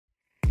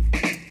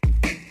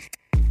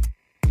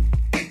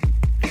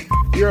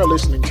You are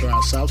listening to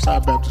our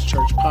Southside Baptist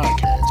Church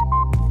podcast.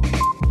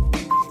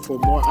 For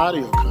more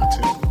audio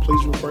content,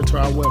 please refer to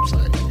our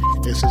website,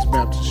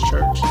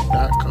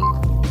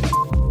 ssbaptistchurch.com.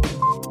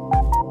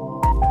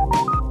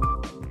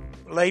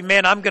 Well,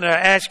 amen. I'm going to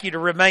ask you to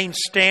remain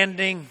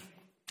standing.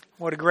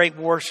 What a great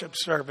worship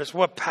service.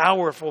 What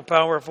powerful,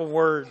 powerful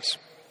words.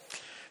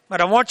 But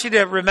I want you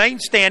to remain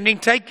standing.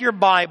 Take your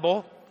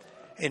Bible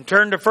and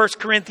turn to 1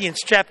 Corinthians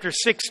chapter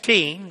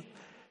 16.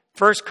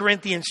 1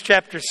 Corinthians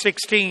chapter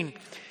 16.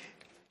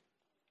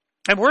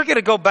 And we're going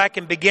to go back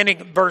and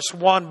beginning at verse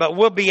 1, but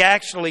we'll be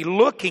actually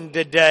looking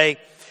today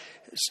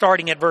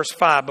starting at verse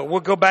 5. But we'll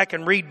go back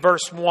and read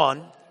verse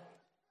 1.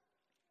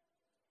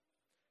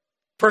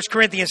 1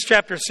 Corinthians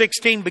chapter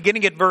 16,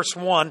 beginning at verse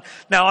 1.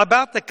 Now,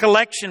 about the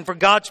collection for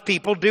God's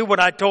people, do what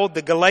I told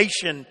the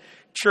Galatian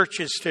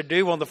churches to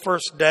do on the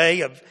first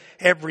day of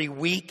every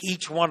week.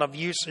 Each one of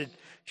you should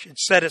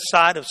set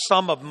aside of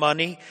sum of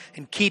money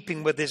in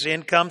keeping with his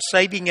income,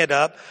 saving it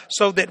up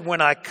so that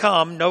when I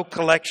come, no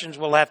collections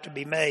will have to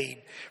be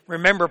made.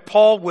 Remember,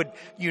 Paul would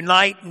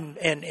unite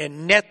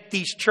and net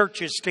these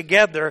churches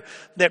together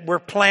that were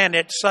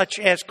planted, such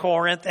as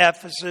Corinth,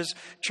 Ephesus,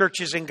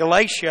 churches in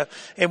Galatia.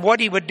 And what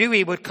he would do,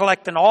 he would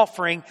collect an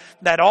offering.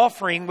 That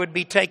offering would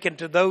be taken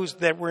to those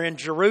that were in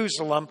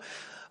Jerusalem.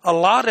 A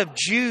lot of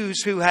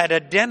Jews who had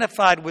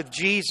identified with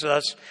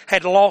Jesus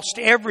had lost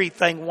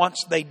everything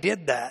once they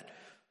did that.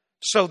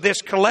 So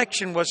this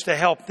collection was to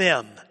help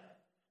them.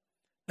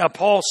 Now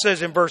Paul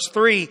says in verse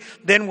 3,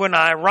 then when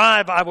I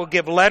arrive, I will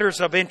give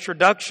letters of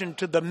introduction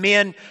to the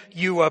men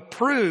you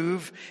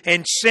approve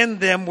and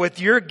send them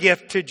with your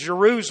gift to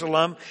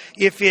Jerusalem.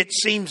 If it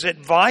seems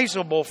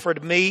advisable for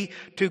me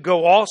to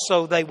go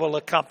also, they will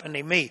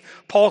accompany me.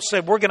 Paul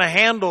said, we're going to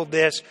handle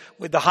this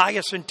with the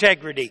highest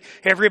integrity.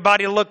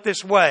 Everybody look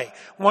this way.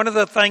 One of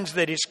the things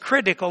that is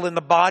critical in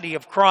the body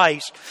of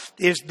Christ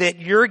is that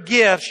your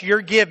gifts,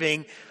 your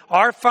giving,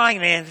 our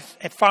finances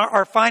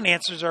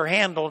are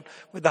handled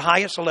with the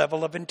highest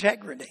level of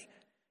integrity.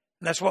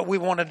 And that's what we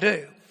want to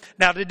do.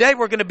 Now today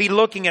we're going to be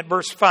looking at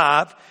verse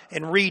 5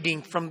 and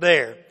reading from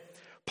there.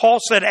 Paul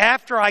said,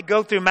 after I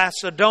go through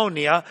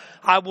Macedonia,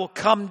 I will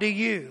come to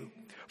you.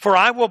 For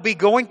I will be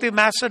going through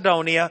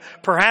Macedonia.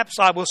 Perhaps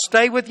I will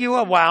stay with you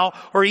a while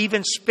or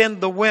even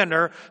spend the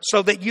winter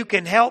so that you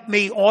can help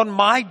me on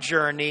my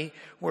journey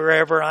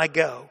wherever I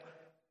go.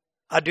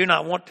 I do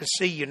not want to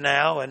see you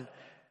now and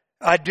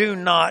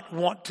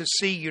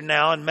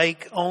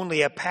make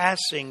only a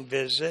passing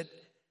visit.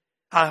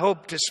 I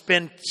hope to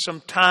spend some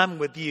time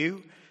with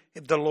you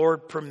if the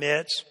Lord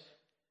permits.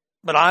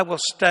 But I will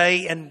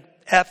stay in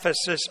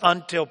Ephesus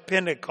until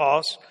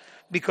Pentecost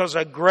because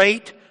a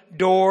great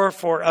door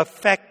for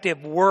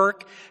effective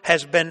work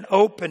has been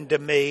opened to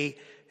me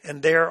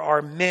and there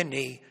are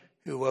many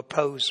who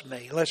oppose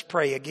me. Let's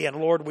pray again.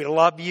 Lord, we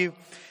love you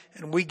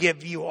and we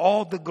give you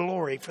all the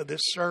glory for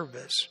this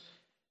service.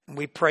 And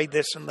we pray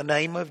this in the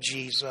name of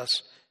Jesus.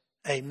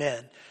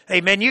 Amen.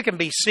 Amen. You can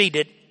be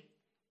seated.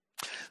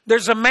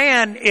 There's a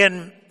man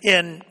in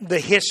the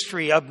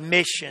history of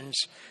missions,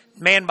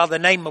 a man by the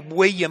name of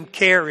William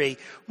Carey.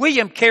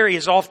 William Carey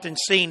is often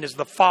seen as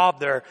the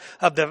father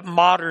of the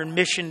modern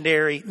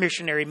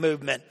missionary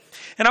movement.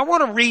 And I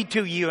want to read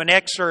to you an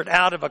excerpt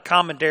out of a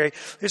commentary.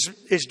 This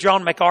is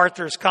John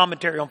MacArthur's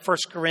commentary on 1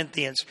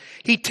 Corinthians.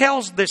 He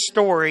tells this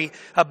story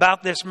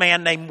about this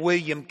man named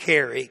William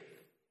Carey.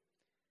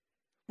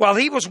 While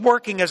he was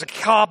working as a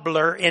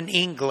cobbler in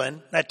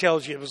England, that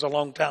tells you it was a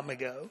long time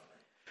ago.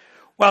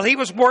 While he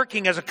was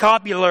working as a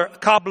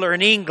cobbler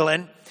in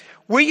England,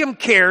 William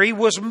Carey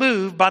was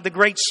moved by the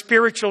great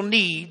spiritual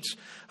needs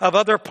of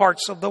other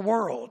parts of the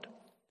world.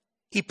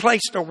 He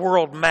placed a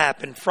world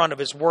map in front of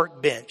his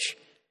workbench.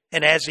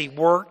 And as he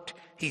worked,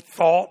 he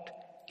thought,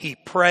 he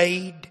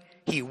prayed,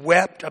 he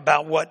wept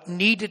about what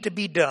needed to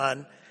be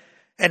done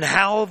and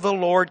how the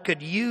Lord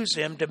could use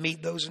him to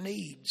meet those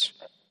needs.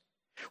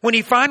 When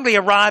he finally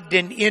arrived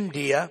in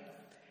India,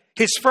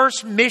 his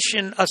first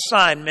mission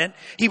assignment,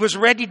 he was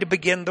ready to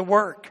begin the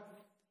work.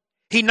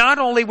 He not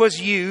only was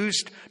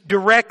used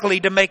directly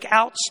to make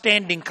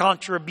outstanding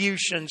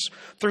contributions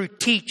through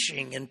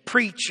teaching and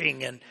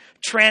preaching and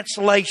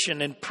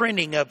translation and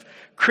printing of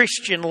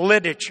Christian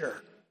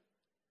literature,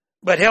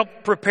 but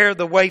helped prepare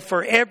the way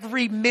for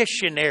every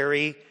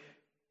missionary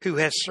who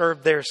has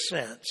served there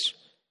since.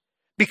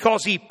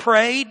 Because he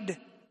prayed,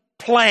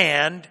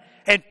 planned,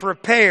 and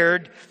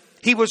prepared,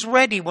 he was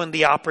ready when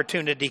the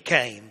opportunity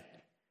came.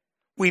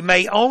 We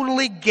may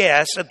only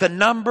guess at the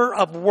number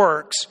of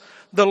works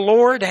the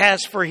Lord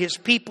has for his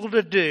people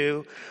to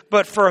do,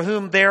 but for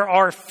whom there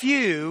are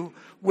few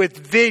with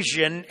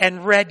vision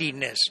and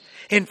readiness.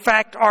 In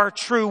fact, our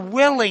true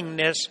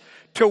willingness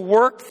to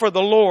work for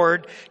the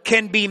Lord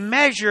can be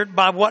measured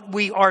by what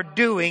we are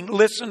doing.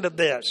 Listen to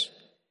this.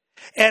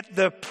 At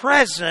the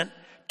present,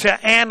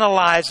 to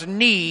analyze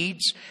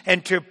needs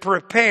and to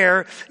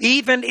prepare,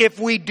 even if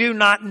we do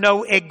not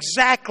know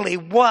exactly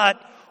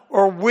what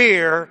or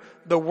where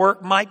the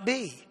work might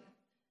be.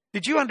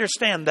 Did you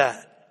understand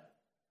that?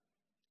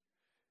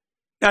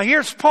 Now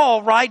here's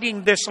Paul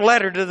writing this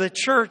letter to the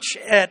church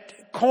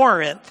at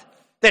Corinth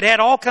that had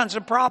all kinds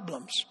of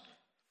problems.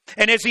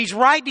 And as he's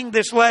writing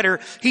this letter,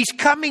 he's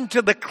coming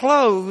to the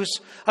close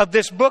of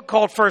this book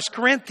called 1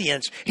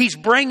 Corinthians. He's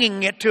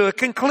bringing it to a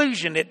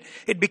conclusion.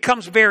 It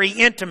becomes very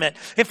intimate.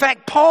 In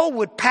fact, Paul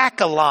would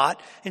pack a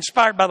lot,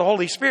 inspired by the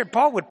Holy Spirit.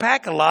 Paul would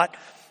pack a lot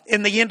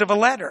in the end of a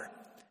letter.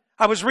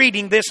 I was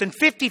reading this in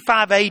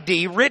 55 AD,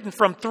 written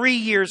from 3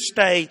 years'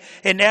 stay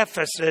in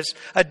Ephesus.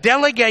 A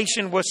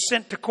delegation was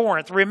sent to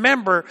Corinth.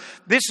 Remember,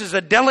 this is a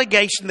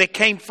delegation that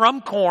came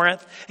from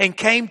Corinth and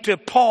came to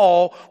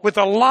Paul with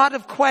a lot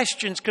of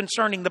questions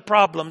concerning the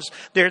problems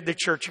there at the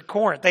church of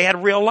Corinth. They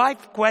had real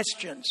life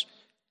questions.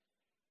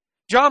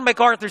 John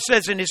MacArthur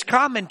says in his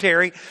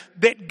commentary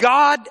that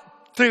God,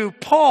 through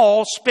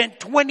Paul, spent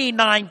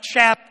 29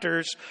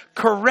 chapters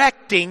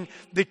correcting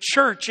the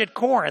church at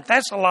Corinth.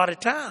 That's a lot of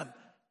time.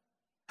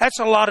 That's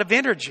a lot of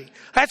energy.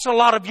 That's a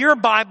lot of your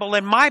Bible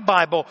and my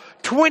Bible.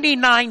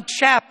 29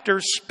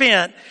 chapters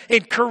spent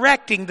in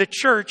correcting the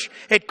church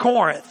at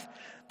Corinth.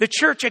 The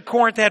church at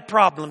Corinth had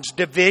problems: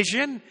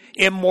 division,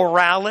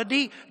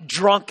 immorality,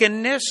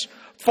 drunkenness,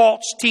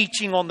 false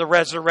teaching on the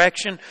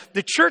resurrection.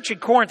 The church at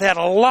Corinth had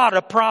a lot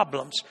of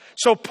problems.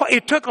 So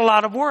it took a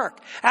lot of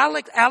work.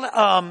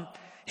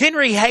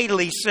 Henry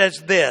Haley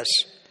says this.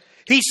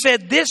 He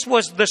said this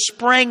was the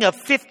spring of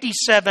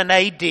 57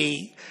 AD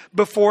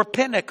before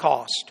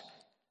Pentecost.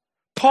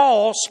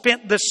 Paul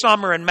spent the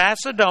summer in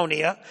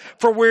Macedonia,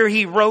 for where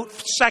he wrote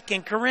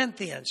 2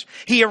 Corinthians.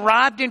 He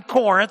arrived in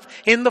Corinth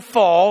in the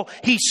fall.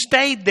 He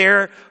stayed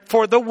there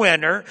for the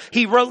winter.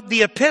 He wrote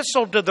the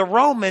epistle to the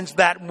Romans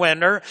that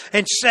winter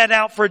and set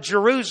out for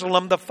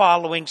Jerusalem the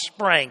following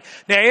spring.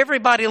 Now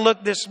everybody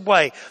look this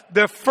way.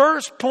 The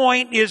first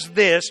point is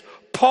this: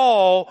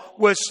 Paul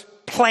was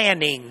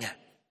planning.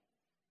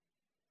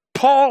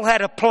 Paul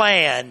had a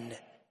plan.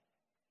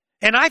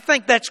 And I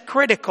think that's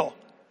critical.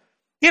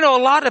 You know,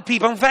 a lot of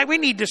people, in fact, we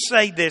need to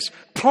say this: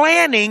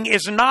 planning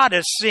is not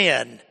a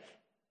sin.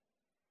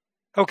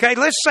 Okay,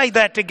 let's say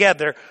that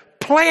together.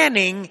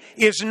 Planning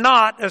is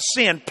not a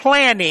sin.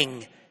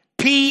 Planning.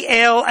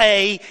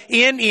 Planning.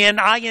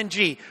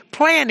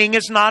 Planning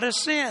is not a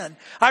sin.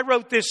 I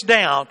wrote this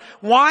down.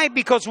 Why?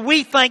 Because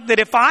we think that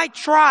if I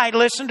try,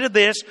 listen to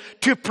this,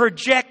 to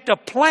project a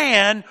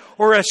plan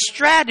or a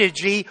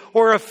strategy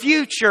or a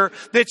future,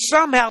 that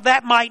somehow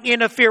that might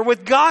interfere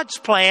with God's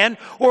plan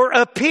or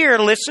appear,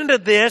 listen to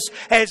this,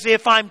 as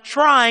if I'm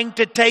trying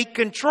to take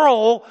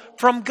control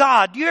from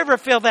God. Do you ever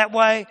feel that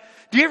way?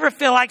 Do you ever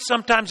feel like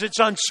sometimes it's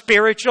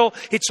unspiritual?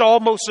 It's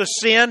almost a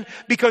sin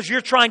because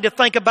you're trying to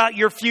think about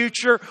your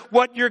future,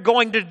 what you're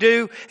going to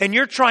do, and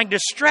you're trying to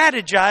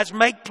strategize,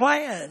 make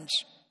plans.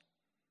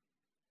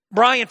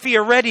 Brian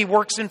Fioretti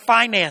works in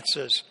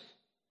finances.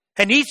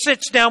 And he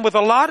sits down with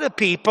a lot of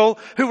people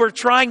who are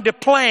trying to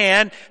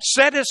plan,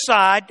 set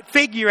aside,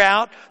 figure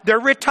out their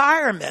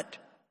retirement.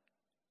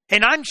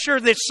 And I'm sure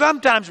that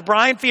sometimes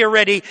Brian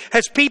Fioretti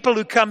has people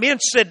who come in,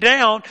 sit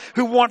down,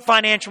 who want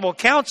financial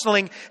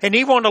counseling, and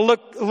he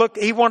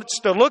wants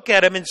to look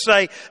at them and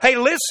say, hey,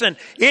 listen,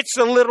 it's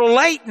a little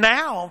late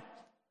now.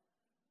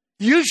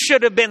 You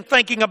should have been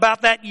thinking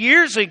about that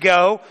years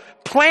ago,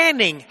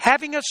 planning,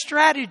 having a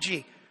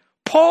strategy.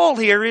 Paul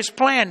here is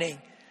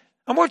planning.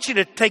 I want you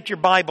to take your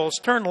Bibles,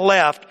 turn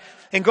left,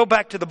 and go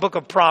back to the book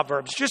of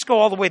Proverbs. Just go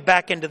all the way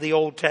back into the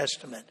Old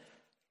Testament.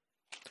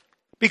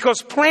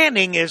 Because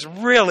planning is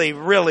really,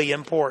 really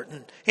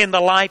important in the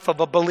life of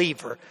a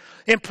believer.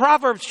 In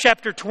Proverbs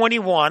chapter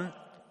 21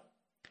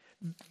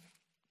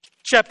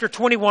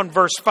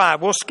 verse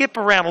 5. We'll skip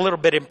around a little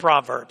bit in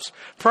Proverbs.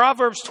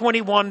 Proverbs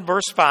 21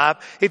 verse 5.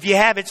 If you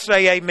have it,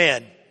 say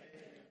amen.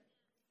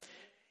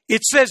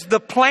 It says,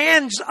 the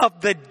plans of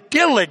the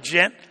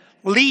diligent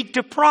lead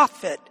to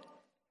profit,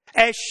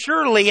 as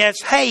surely as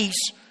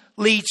haste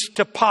leads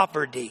to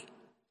poverty.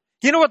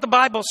 You know what the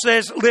Bible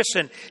says?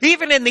 Listen,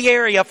 even in the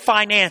area of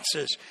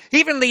finances,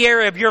 even in the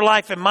area of your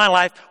life and my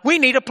life, we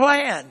need a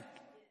plan.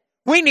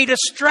 We need a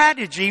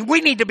strategy.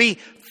 We need to be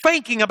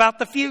thinking about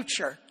the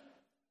future.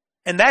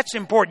 And that's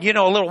important. You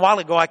know, a little while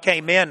ago I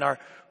came in, our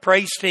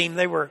praise team,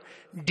 they were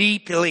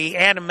deeply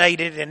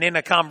animated and in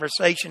a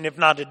conversation, if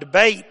not a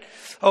debate,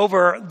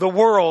 over the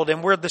world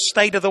and where the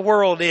state of the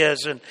world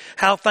is and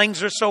how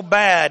things are so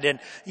bad. And,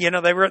 you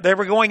know, they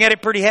were going at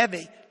it pretty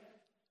heavy.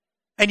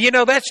 And you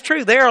know, that's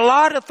true. There are a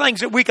lot of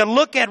things that we can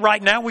look at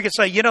right now. We can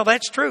say, you know,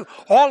 that's true.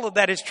 All of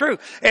that is true.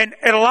 And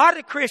a lot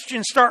of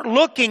Christians start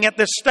looking at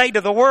the state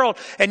of the world.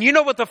 And you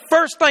know what the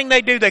first thing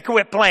they do? They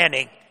quit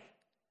planning.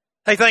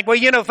 They think, well,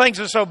 you know, things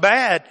are so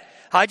bad.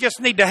 I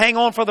just need to hang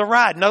on for the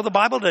ride. No, the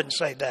Bible doesn't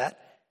say that.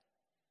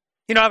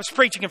 You know, I was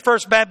preaching in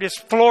First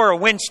Baptist Flora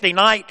Wednesday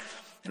night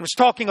and was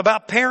talking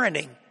about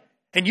parenting.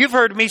 And you've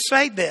heard me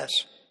say this.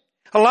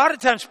 A lot of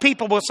times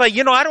people will say,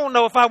 you know, I don't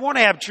know if I want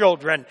to have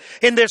children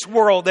in this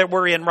world that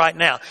we're in right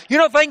now. You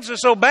know, things are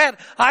so bad.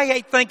 I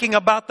hate thinking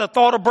about the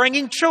thought of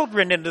bringing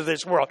children into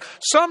this world.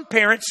 Some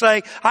parents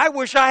say, I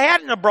wish I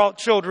hadn't have brought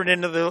children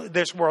into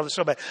this world. It's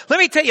so bad. Let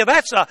me tell you,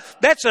 that's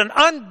an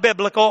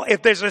unbiblical.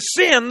 If there's a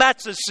sin,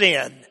 that's a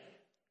sin.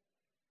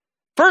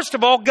 First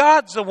of all,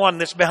 God's the one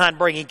that's behind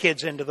bringing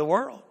kids into the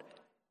world.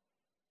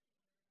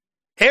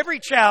 Every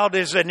child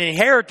is an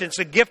inheritance,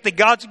 a gift that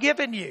God's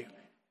given you.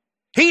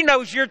 He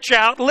knows your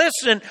child,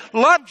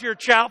 loves your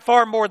child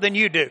far more than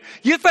you do.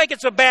 You think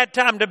it's a bad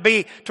time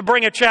to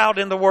bring a child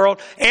in the world?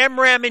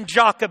 Amram and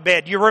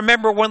Jochebed, you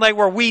remember when they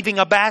were weaving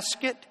a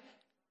basket?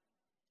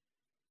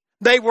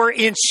 They were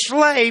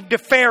enslaved to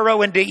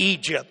Pharaoh and to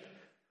Egypt.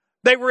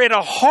 They were in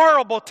a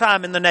horrible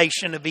time in the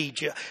nation of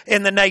Egypt,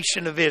 in the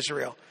nation of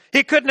Israel.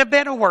 It couldn't have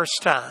been a worse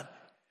time.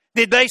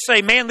 Did they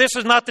say, man, this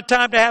is not the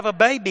time to have a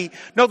baby?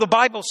 No, the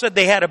Bible said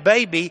they had a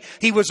baby.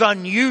 He was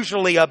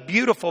unusually a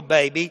beautiful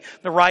baby,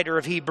 the writer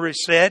of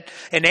Hebrews said.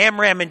 And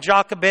Amram and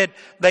Jochebed,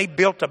 they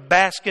built a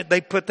basket.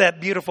 They put that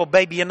beautiful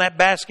baby in that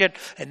basket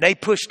and they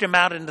pushed him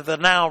out into the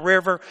Nile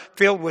River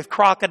filled with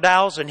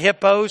crocodiles and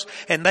hippos.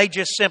 And they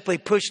just simply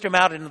pushed him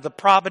out into the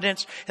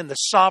providence and the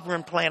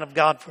sovereign plan of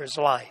God for his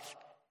life.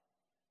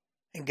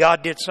 And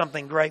God did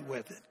something great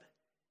with it.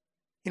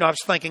 You know, I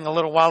was thinking a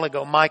little while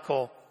ago,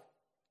 Michael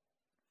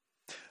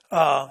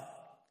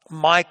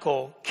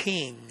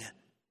King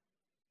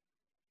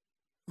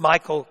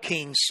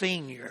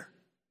Sr.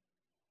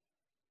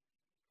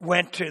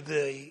 went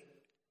to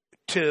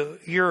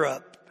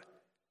Europe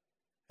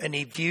and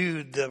he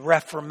viewed the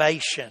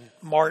Reformation,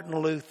 Martin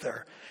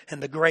Luther,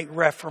 and the great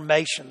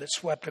Reformation that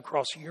swept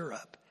across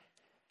Europe.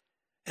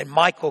 And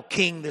Michael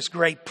King, this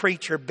great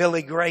preacher,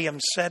 Billy Graham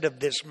said of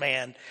this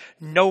man,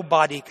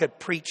 nobody could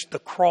preach the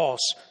cross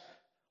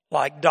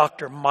like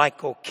Dr.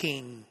 Michael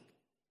King.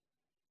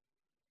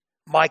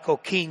 Michael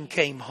King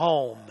came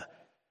home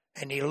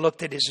and he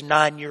looked at his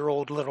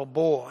 9-year-old little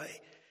boy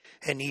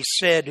and he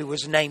said, who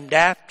was named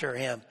after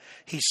him,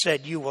 he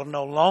said, you will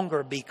no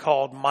longer be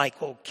called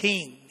Michael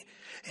King,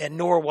 and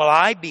nor will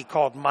I be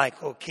called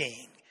Michael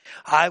King.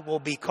 I will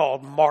be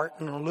called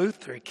Martin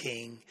Luther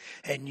King,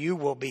 and you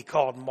will be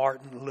called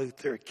Martin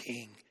Luther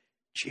King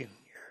Jr.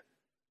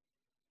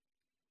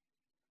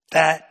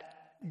 That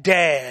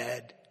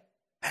dad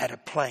had a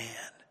plan.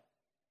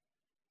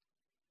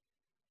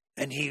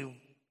 And he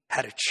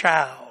had a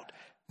child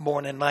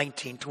born in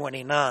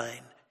 1929.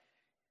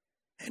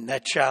 And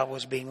that child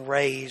was being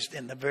raised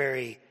in the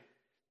very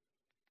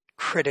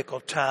critical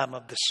time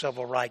of the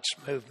civil rights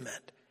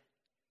movement.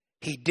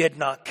 He did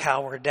not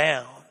cower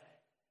down.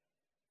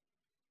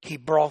 He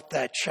brought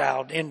that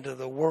child into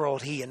the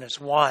world, he and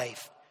his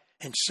wife,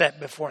 and set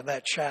before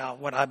that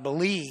child what I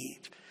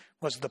believe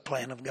was the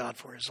plan of God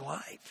for his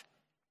life.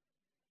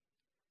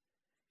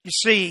 You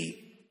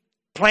see,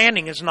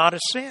 planning is not a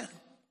sin.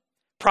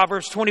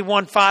 Proverbs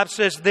 21:5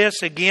 says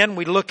this, again,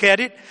 we look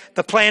at it,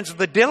 the plans of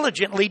the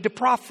diligent lead to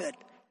profit,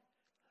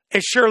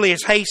 as surely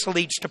as haste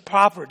leads to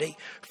poverty.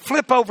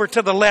 Flip over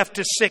to the left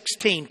to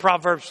 16,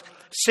 Proverbs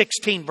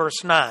 16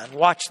 verse 9.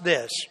 Watch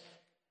this.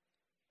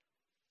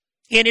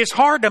 In his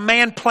heart a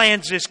man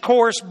plans his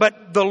course,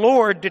 but the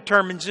Lord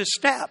determines his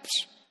steps.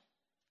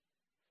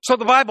 So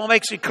the Bible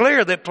makes it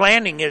clear that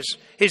planning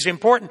is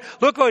important.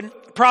 Look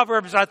at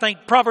Proverbs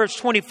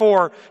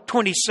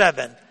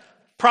 24:27.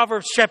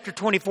 Proverbs chapter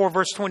 24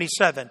 verse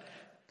 27.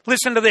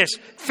 Listen to this.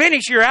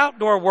 Finish your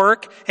outdoor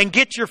work and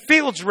get your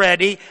fields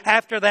ready.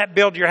 After that,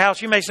 build your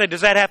house. You may say,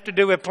 does that have to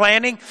do with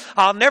planning?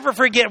 I'll never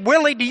forget.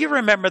 Willie, do you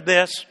remember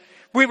this?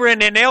 We were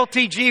in an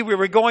LTG. We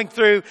were going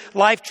through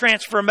Life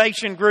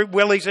Transformation Group.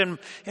 Willie's in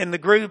the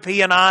group.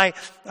 He and I,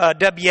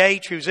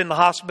 WH, who's in the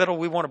hospital.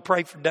 We want to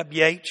pray for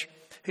WH,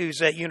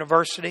 who's at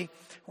university.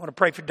 I want to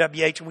pray for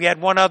WH. And we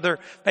had one other,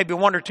 maybe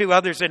one or two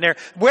others in there.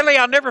 Willie,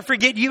 I'll never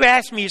forget. You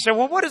asked me, you said,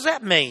 well, what does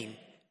that mean?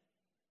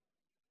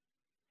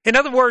 In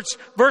other words,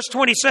 verse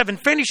 27,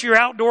 finish your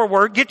outdoor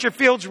work, get your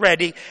fields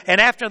ready, and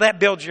after that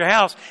build your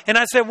house. And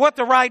I said, what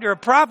the writer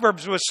of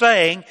Proverbs was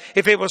saying,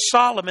 if it was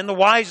Solomon, the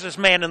wisest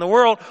man in the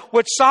world,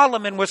 what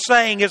Solomon was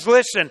saying is,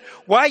 listen,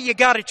 while you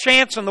got a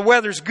chance and the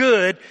weather's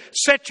good,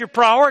 set your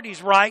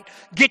priorities right,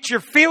 get your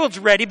fields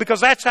ready,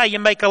 because that's how you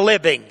make a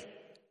living.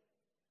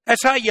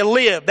 That's how you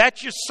live.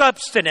 That's your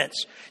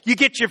subsistence. You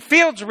get your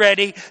fields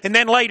ready, and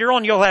then later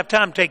on you'll have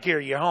time to take care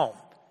of your home.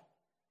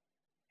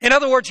 In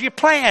other words, you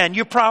plan,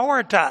 you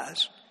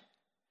prioritize.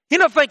 You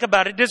know, think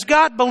about it. Does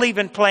God believe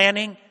in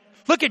planning?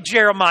 Look at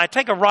Jeremiah.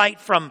 Take a right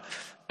from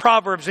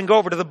Proverbs and go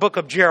over to the book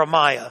of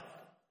Jeremiah.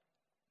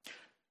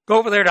 Go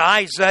over there to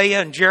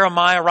Isaiah and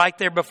Jeremiah right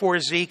there before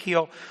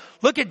Ezekiel.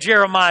 Look at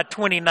Jeremiah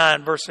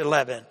 29 verse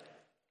 11.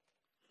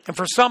 And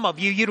for some of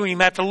you, you don't even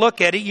have to look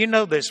at it. You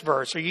know this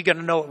verse, or you're going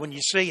to know it when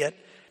you see it.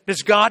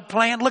 Does God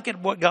plan? Look at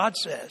what God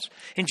says.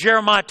 In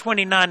Jeremiah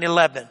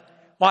 29:11,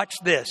 watch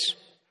this.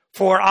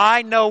 For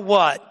I know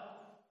what?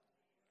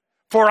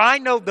 For I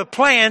know the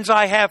plans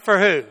I have for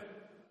who?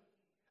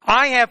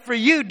 I have for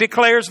you,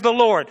 declares the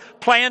Lord.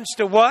 Plans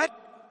to what?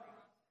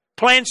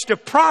 Plans to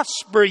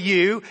prosper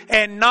you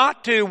and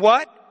not to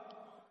what?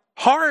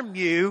 Harm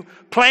you.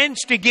 Plans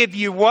to give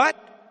you what?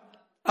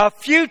 A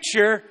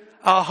future,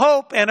 a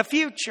hope, and a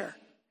future.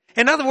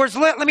 In other words,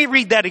 let me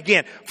read that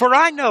again. For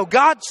I know,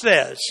 God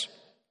says,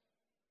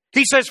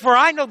 He says, for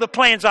I know the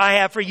plans I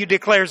have for you,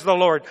 declares the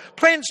Lord.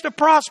 Plans to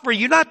prosper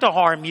you, not to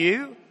harm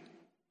you.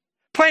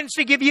 Plans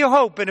to give you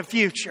hope and a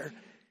future.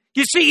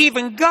 You see,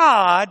 even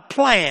God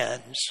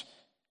plans.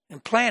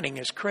 And planning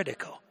is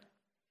critical.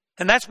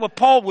 And that's what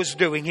Paul was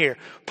doing here.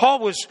 Paul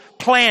was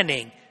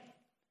planning.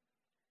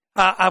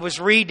 I was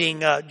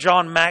reading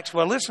John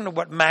Maxwell. Listen to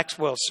what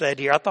Maxwell said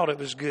here. I thought it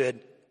was good.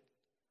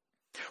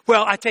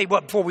 Well, I tell you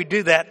what, before we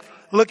do that,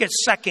 look at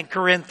 2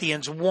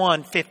 Corinthians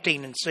 1,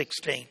 15 and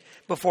 16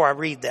 before I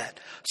read that.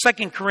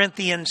 2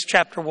 Corinthians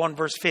chapter 1,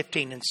 verse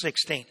 15 and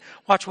 16.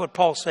 Watch what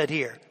Paul said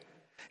here.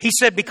 He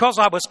said, because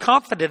I was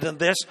confident in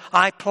this,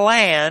 I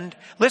planned.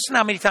 Listen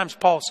how many times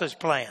Paul says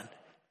plan.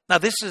 Now,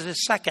 this is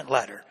his second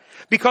letter.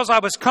 Because I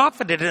was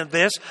confident in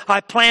this,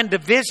 I planned to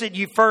visit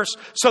you first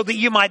so that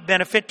you might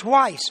benefit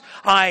twice.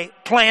 I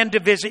planned to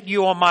visit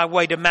you on my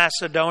way to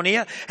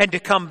Macedonia and to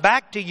come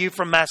back to you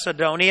from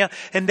Macedonia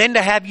and then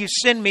to have you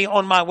send me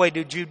on my way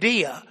to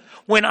Judea.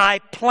 When I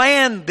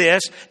planned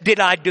this, did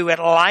I do it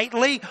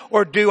lightly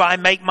or do I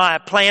make my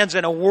plans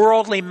in a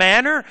worldly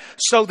manner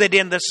so that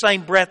in the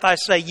same breath I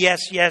say yes,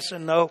 yes,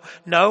 and no,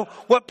 no?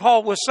 What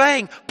Paul was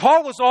saying,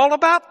 Paul was all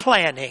about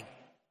planning.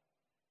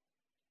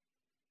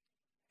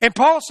 And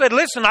Paul said,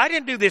 listen, I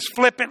didn't do this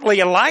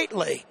flippantly or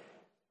lightly.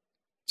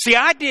 It's the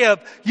idea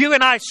of you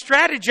and I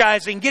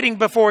strategizing, getting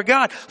before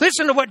God.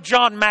 Listen to what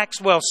John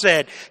Maxwell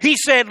said. He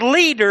said,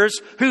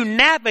 leaders who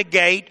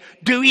navigate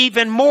do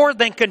even more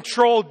than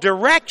control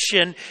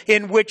direction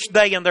in which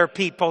they and their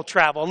people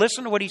travel.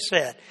 Listen to what he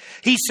said.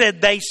 He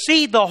said, they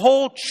see the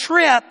whole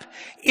trip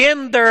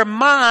in their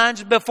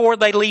minds before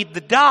they leave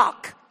the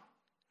dock.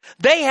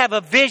 They have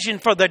a vision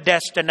for their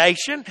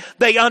destination.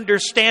 They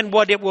understand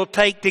what it will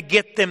take to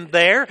get them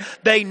there.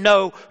 They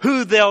know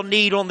who they'll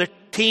need on the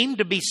team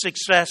to be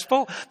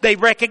successful. They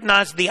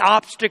recognize the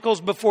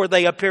obstacles before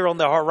they appear on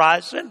the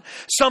horizon.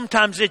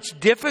 Sometimes it's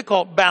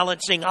difficult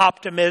balancing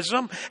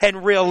optimism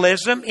and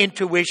realism,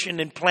 intuition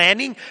and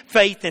planning,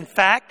 faith and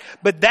fact.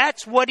 But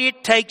that's what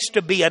it takes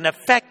to be an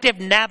effective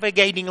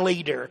navigating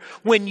leader.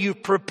 When you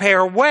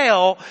prepare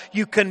well,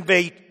 you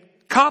convey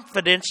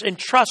confidence and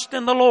trust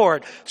in the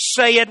Lord.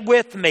 Say it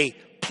with me.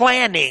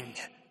 Planning.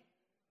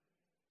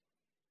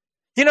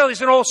 You know,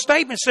 there's an old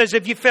statement that says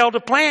if you fail to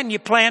plan, you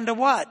plan to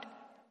what?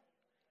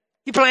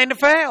 You plan to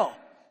fail.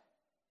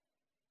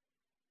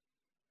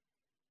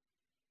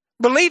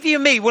 Believe you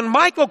me, when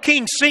Michael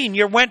King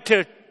Sr. went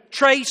to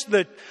trace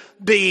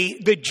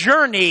the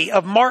journey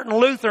of Martin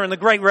Luther and the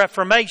Great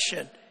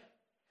Reformation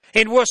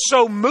and was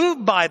so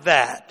moved by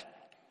that,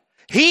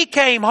 he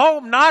came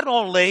home not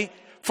only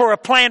for a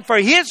plan for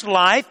his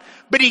life,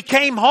 but he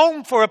came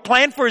home for a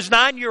plan for his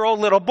 9-year-old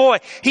little boy.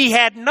 He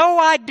had no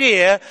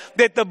idea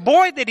that the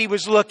boy that he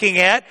was looking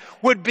at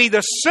would be the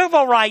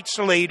civil rights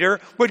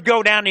leader, would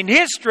go down in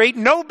history,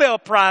 Nobel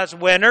Prize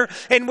winner,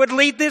 and would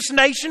lead this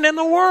nation and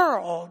the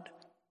world.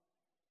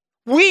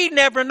 We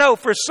never know.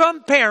 For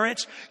some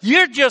parents,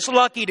 you're just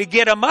lucky to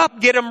get them up,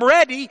 get them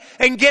ready,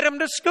 and get them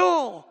to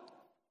school.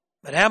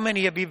 But how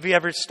many of you have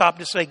ever stopped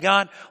to say,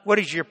 God, what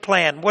is your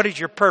plan? What is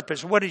your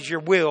purpose? What is your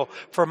will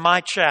for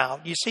my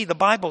child? You see, the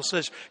Bible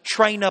says,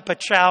 train up a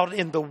child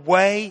in the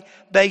way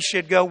they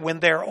should go. When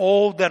they're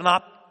old, they'll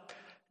not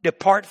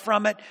depart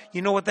from it.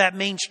 You know what that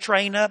means,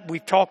 train up?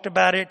 We've talked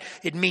about it.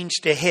 It means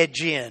to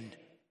hedge in.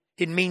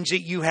 It means that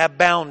you have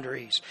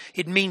boundaries.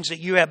 It means that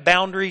you have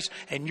boundaries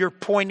and you're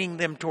pointing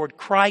them toward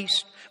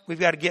Christ. We've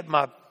got to get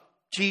my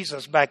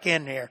Jesus back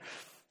in here.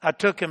 I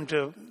took him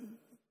to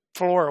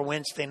Florida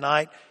Wednesday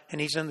night,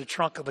 and he's in the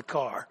trunk of the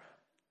car.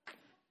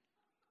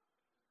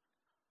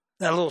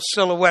 That little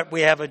silhouette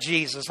we have of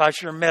Jesus, I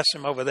sure miss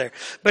him over there.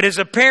 But as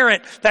a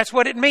parent, that's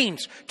what it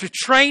means. To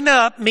train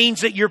up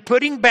means that you're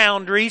putting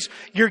boundaries,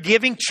 you're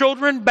giving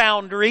children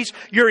boundaries,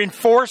 you're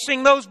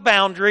enforcing those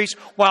boundaries,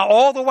 while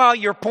all the while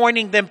you're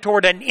pointing them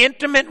toward an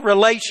intimate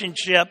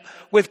relationship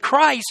with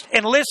Christ.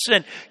 And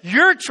listen,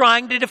 you're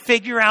trying to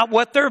figure out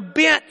what their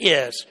bent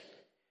is.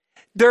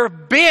 Their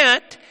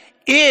bent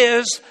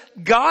is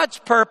God's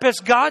purpose,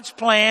 God's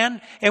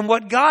plan, and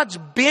what God's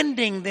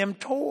bending them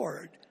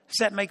toward. Does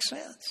that make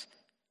sense?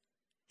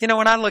 You know,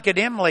 when I look at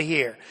Emily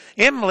here,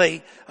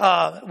 Emily's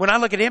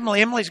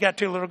got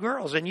 2 little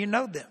girls, and you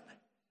know them.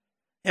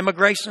 Emma,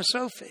 Grace, and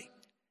Sophie.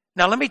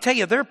 Now, let me tell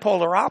you, they're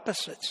polar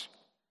opposites.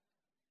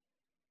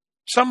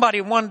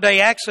 Somebody one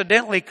day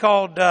accidentally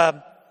called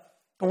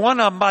one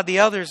of them by the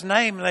other's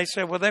name, and they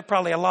said, well, they're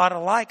probably a lot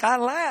alike. I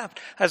laughed.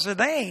 I said,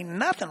 they ain't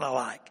nothing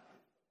alike.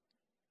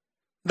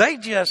 They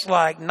just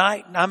like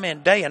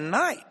day and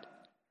night.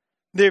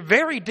 They're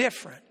very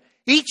different.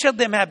 Each of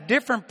them have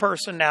different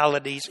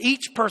personalities.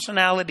 Each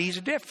personality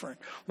is different.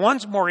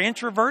 One's more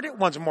introverted,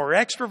 one's more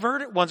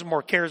extroverted, one's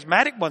more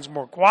charismatic, one's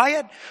more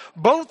quiet.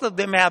 Both of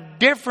them have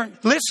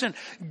different... Listen,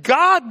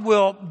 God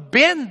will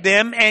bend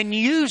them and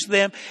use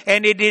them,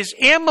 and it is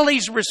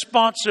Emily's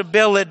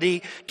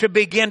responsibility to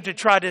begin to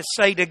try to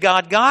say to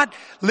God, God,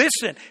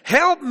 listen,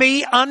 help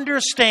me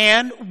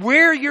understand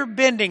where you're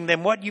bending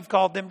them, what you've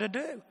called them to do.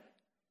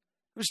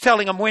 I was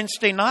telling them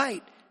Wednesday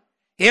night,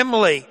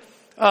 Emily...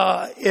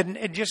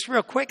 and just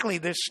real quickly,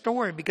 this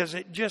story, because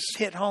it just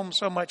hit home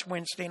so much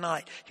Wednesday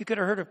night. You could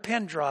have heard a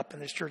pin drop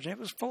in this church, and it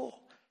was full.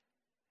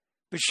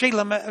 But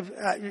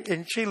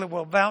Sheila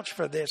will vouch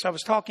for this. I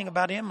was talking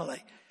about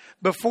Emily.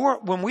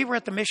 When we were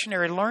at the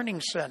Missionary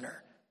Learning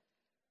Center,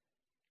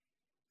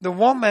 the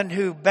woman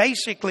who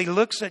basically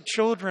looks at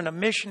children of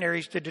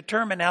missionaries to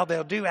determine how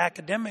they'll do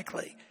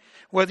academically,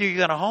 whether you're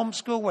going to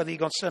homeschool, whether you're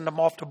going to send them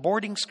off to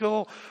boarding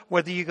school,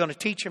 whether you're going to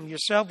teach them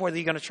yourself, whether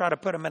you're going to try to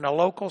put them in a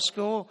local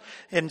school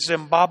in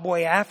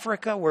Zimbabwe,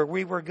 Africa, where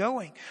we were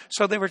going.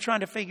 So they were trying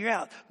to figure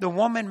out. The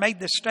woman made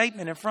the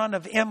statement in front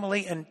of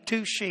Emily and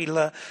to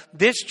Sheila,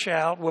 this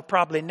child will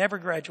probably never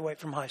graduate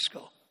from high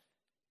school.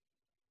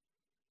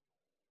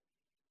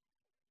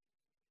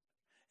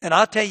 And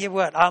I'll tell you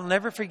what, I'll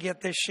never forget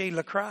this.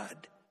 Sheila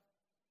cried.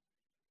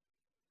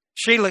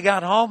 Sheila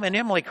got home and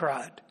Emily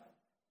cried.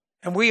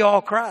 And we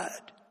all cried.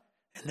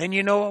 And then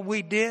you know what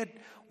we did?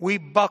 We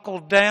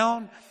buckled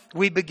down.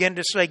 We began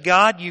to say,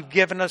 God, you've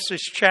given us this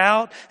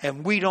child,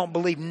 and we don't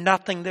believe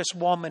nothing this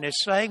woman is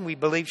saying. We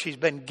believe she's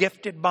been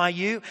gifted by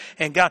you.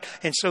 And God,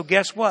 and so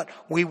guess what?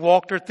 We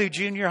walked her through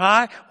junior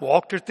high,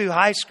 walked her through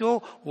high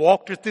school,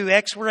 walked her through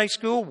X-ray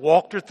school,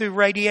 walked her through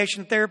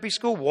radiation therapy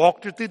school,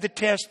 walked her through the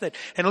test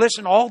and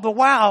listen, all the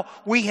while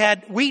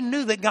we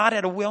knew that God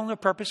had a will and a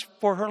purpose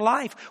for her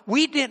life.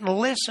 We didn't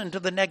listen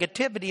to the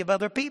negativity of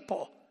other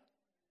people.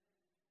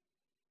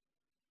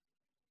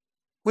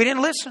 We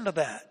didn't listen to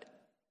that.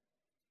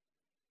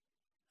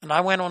 And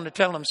I went on to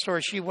tell them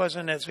stories. She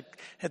wasn't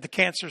at the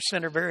cancer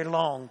center very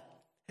long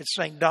at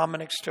St.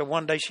 Dominic's till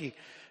one day she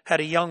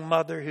had a young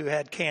mother who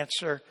had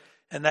cancer.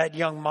 And that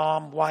young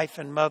mom, wife,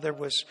 and mother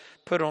was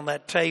put on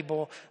that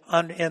table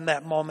in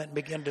that moment and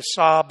began to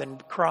sob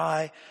and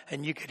cry.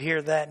 And you could hear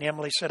that. And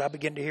Emily said, I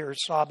began to hear her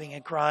sobbing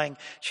and crying.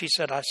 She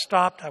said, I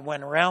stopped. I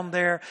went around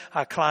there.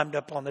 I climbed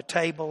up on the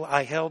table.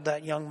 I held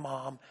that young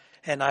mom.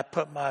 And I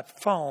put my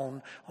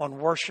phone on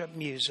worship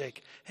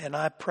music and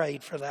I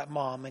prayed for that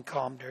mom and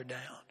calmed her down.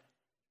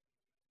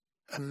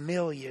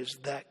 Amelia's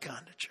that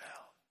kind of child.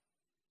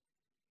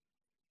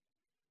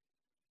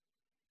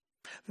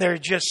 There are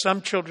just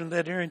some children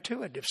that are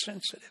intuitive,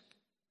 sensitive.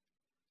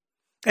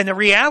 And the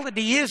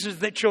reality is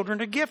that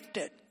children are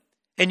gifted.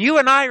 And you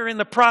and I are in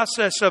the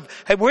process of,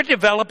 hey, we're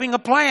developing a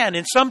plan.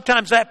 And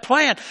sometimes that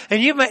plan,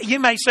 and you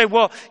may say,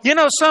 well,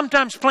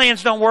 sometimes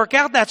plans don't work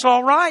out. That's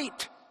all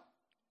right.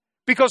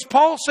 Because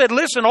Paul said,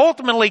 listen,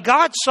 ultimately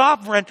God's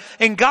sovereign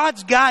and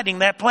God's guiding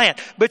that plan.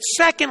 But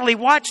secondly,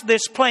 watch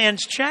this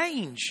plan's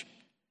change.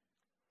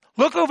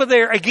 Look over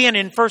there again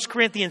in 1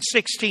 Corinthians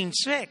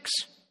 16:6.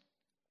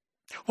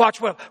 Watch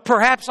well.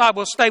 Perhaps I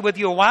will stay with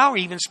you a while or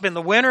even spend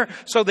the winter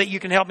so that you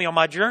can help me on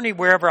my journey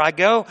wherever I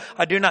go.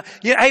 I do not.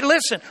 Hey,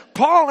 listen,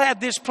 Paul had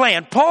this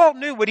plan. Paul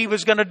knew what he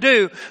was going to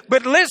do.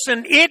 But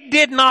listen, it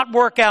did not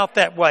work out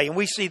that way. And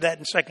we see that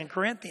in 2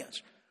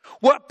 Corinthians.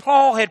 What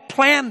Paul had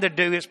planned to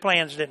do, his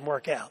plans didn't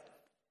work out.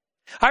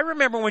 I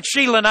remember when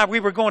Sheila and we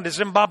were going to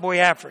Zimbabwe,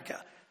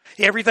 Africa.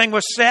 Everything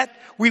was set.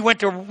 We went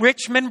to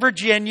Richmond,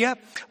 Virginia.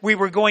 We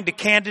were going to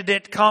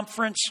candidate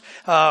conference.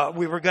 They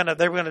were going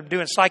to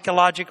do a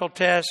psychological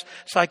test,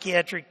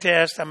 psychiatric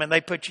test.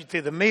 They put you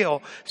through the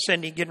mill,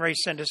 getting ready to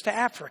send us to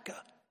Africa.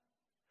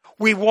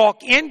 We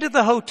walk into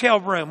the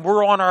hotel room.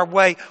 We're on our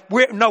way.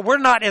 We're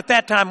not at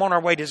that time on our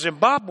way to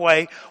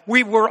Zimbabwe.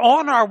 We were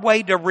on our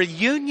way to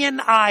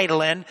Reunion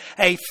Island,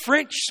 a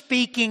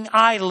French-speaking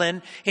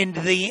island in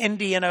the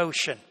Indian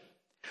Ocean.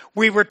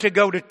 We were to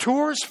go to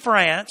Tours,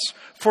 France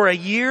for a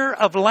year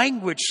of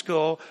language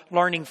school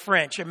learning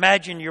French.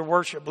 Imagine your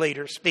worship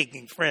leader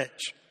speaking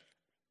French.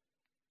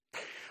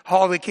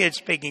 All the kids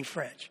speaking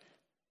French.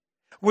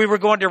 We were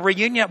going to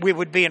Reunion. We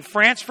would be in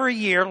France for a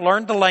year,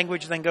 learn the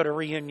language, then go to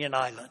Reunion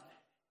Island.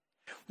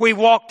 We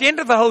walked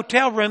into the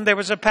hotel room. There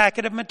was a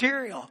packet of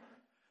material.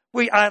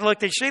 I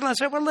looked at Sheila and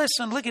said, well,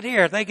 listen, look at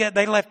here.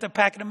 They left a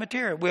packet of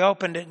material. We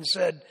opened it and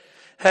said,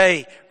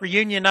 hey,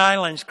 Reunion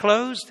Island's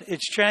closed.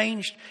 It's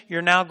changed.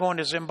 You're now going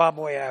to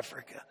Zimbabwe,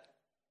 Africa.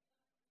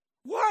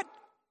 What?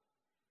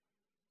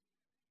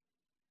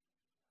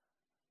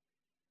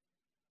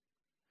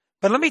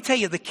 But let me tell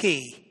you the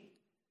key.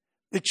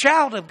 The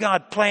child of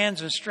God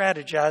plans and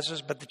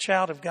strategizes, but the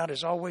child of God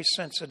is always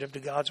sensitive to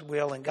God's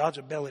will and God's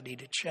ability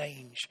to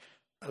change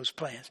those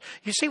plans.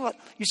 You see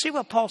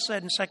what Paul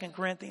said in 2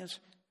 Corinthians?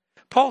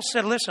 Paul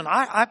said, listen,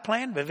 I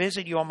planned to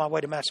visit you on my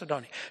way to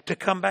Macedonia, to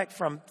come back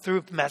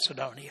through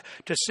Macedonia,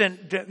 to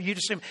send you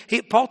to send.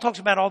 Paul talks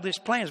about all these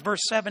plans.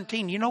 Verse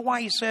 17, you know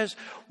why he says,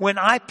 when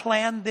I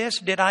planned this,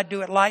 did I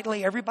do it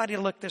lightly? Everybody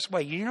looked this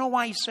way. You know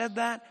why he said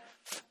that?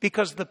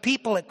 Because the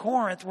people at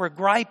Corinth were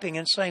griping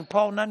and saying,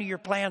 Paul, none of your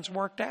plans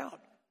worked out.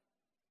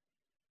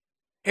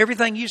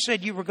 Everything you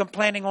said you were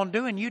planning on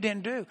doing, you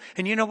didn't do.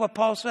 And you know what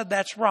Paul said?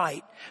 That's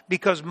right.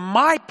 Because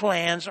my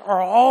plans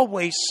are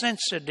always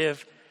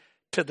sensitive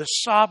to the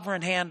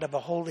sovereign hand of a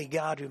holy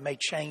God who may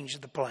change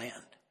the plan.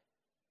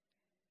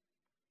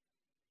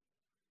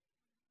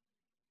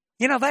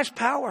 That's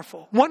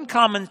powerful. One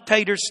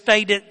commentator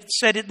said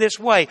it this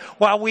way.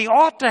 While we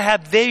ought to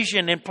have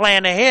vision and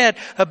plan ahead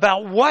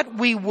about what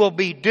we will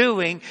be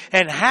doing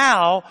and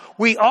how,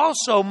 we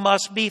also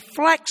must be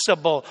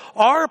flexible.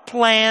 Our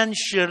plans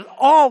should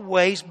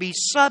always be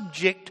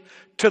subject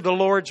to the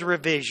Lord's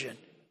revision.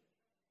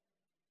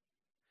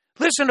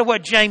 Listen to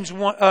what James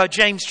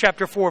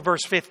chapter 4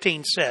 verse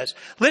 15 says.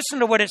 Listen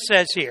to what it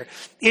says here.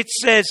 It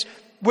says,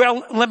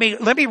 well, let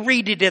me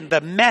read it in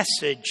the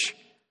Message.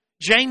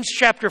 James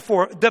chapter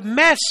 4. The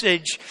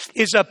Message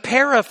is a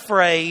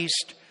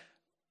paraphrased,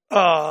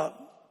 kind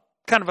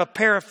of a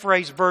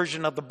paraphrased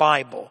version of the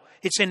Bible.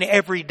 It's in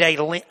everyday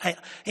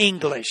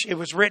English. It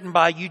was written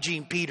by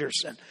Eugene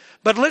Peterson.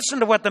 But listen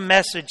to what the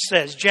Message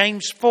says.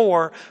 James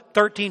 4,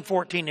 13,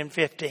 14, and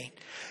 15.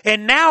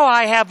 And now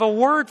I have a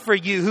word for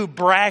you who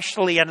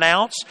brashly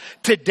announce,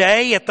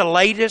 today at the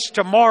latest,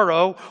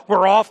 tomorrow,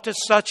 we're off to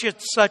such and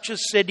such a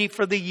city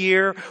for the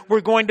year.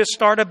 We're going to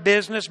start a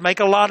business,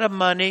 make a lot of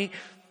money.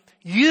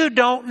 You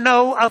don't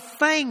know a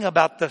thing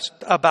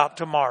about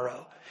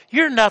tomorrow.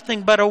 You're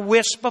nothing but a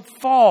wisp of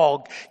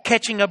fog,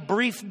 catching a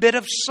brief bit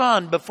of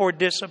sun before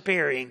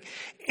disappearing.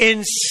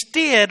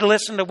 Instead,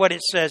 listen to what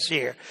it says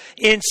here.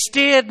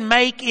 Instead,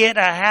 make it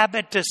a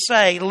habit to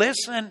say,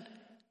 listen,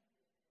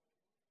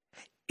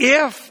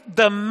 if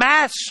the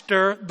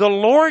Master, the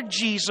Lord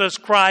Jesus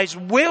Christ,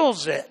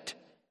 wills it,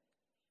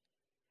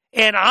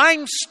 and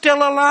I'm still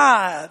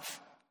alive,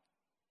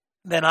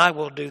 then I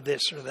will do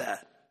this or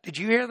that. Did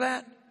you hear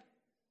that?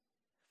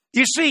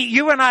 You see,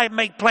 you and I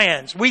make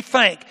plans. We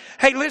think,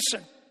 hey,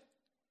 listen,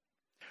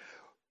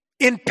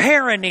 in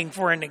parenting,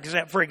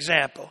 for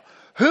example,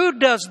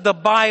 does the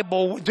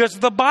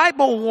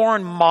Bible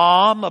warn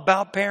mom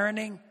about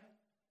parenting?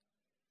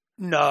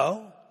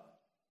 No.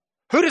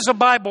 Who does the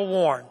Bible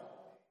warn?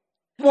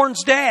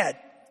 Warns dad.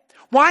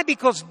 Why?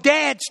 Because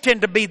dads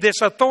tend to be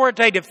this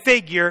authoritative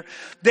figure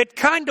that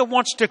kind of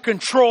wants to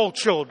control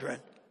children.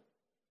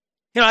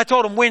 You know, I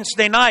told him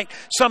Wednesday night,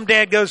 some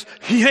dad goes,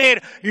 yeah,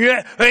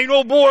 ain't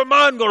no boy of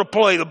mine going to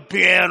play the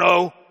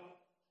piano.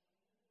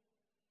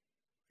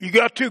 You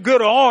got too good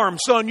an arm,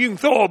 son, you can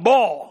throw a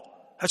ball.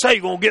 That's how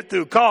you're going to get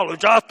through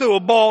college. I threw a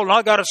ball and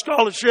I got a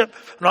scholarship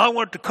and I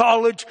went to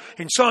college.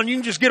 And son, you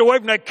can just get away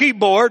from that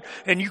keyboard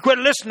and you quit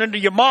listening to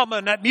your mama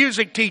and that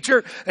music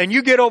teacher and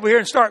you get over here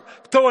and start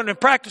throwing and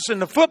practicing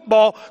the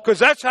football, because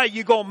that's how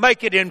you're going to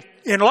make it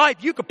in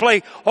life. You could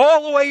play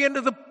all the way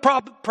into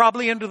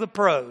probably into the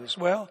pros.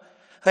 Well,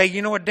 hey,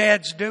 you know what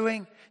dad's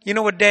doing? You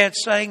know what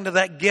dad's saying to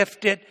that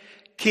gifted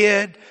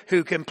kid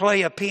who can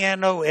play a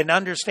piano and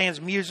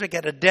understands music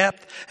at a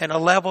depth and a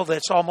level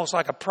that's almost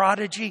like a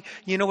prodigy?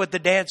 You know what the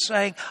dad's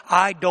saying?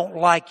 I don't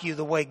like you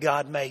the way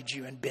God made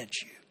you and bent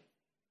you.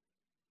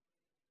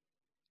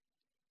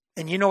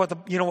 And you know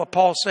what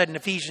Paul said in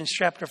Ephesians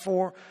chapter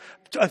 6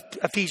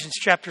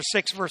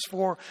 verse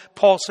 4?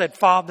 Paul said,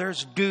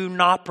 fathers, do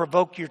not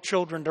provoke your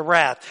children to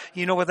wrath.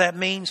 You know what that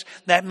means?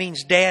 That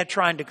means dad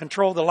trying to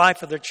control the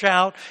life of their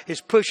child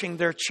is pushing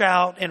their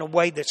child in a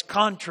way that's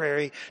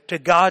contrary to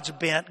God's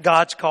bent,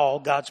 God's call,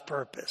 God's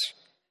purpose.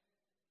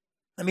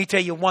 Let me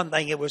tell you one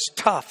thing. It was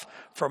tough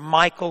for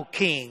Michael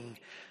King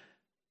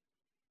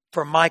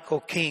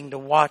to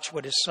watch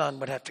what his son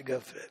would have to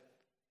go through.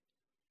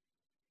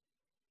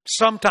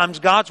 Sometimes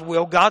God's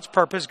will, God's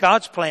purpose,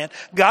 God's plan,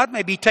 God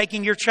may be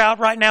taking your child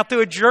right now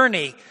through a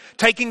journey,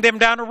 taking them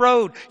down a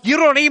road you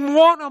don't even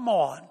want them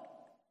on.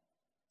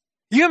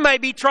 You may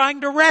be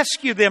trying to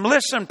rescue them.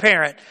 Listen,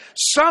 parent,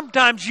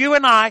 sometimes you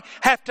and I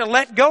have to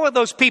let go of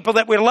those people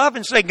that we love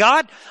and say,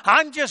 God,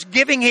 I'm just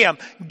giving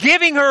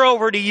her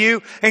over to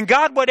you. And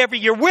God, whatever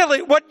you're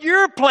willing, what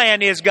your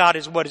plan is, God,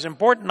 is what is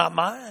important, not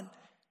mine.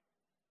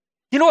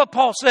 You know what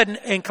Paul said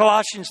in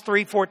Colossians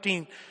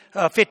 3:15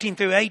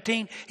 through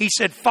 18? He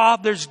said,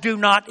 fathers, do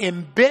not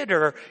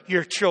embitter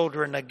your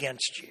children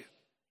against you.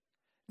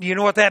 Do you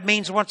know what that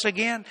means once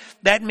again?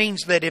 That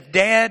means that if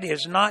dad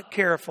is not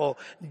careful,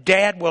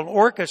 dad will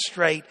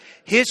orchestrate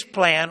his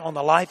plan on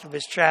the life of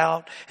his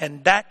child,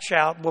 and that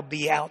child will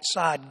be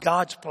outside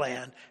God's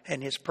plan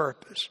and his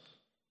purpose.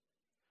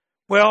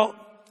 Well,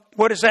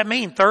 what does that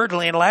mean?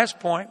 Thirdly, and last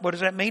point, what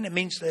does that mean? It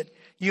means that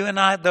you and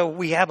I, though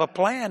we have a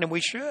plan, and we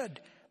should,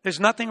 there's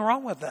nothing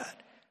wrong with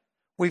that.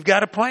 We've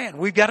got a plan.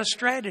 We've got a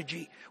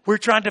strategy. We're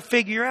trying to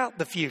figure out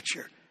the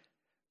future.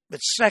 But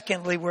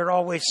secondly, we're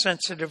always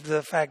sensitive to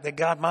the fact that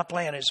God, my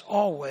plan is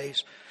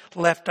always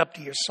left up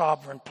to your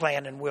sovereign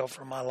plan and will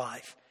for my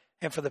life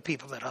and for the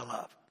people that I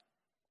love.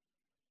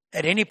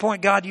 At any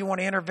point, God, you want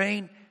to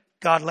intervene?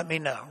 God, let me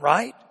know,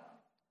 right?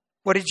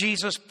 What did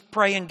Jesus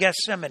pray in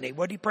Gethsemane?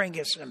 What did he pray in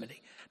Gethsemane?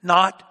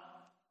 Not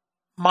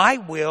my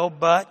will,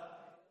 but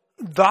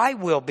thy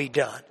will be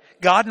done.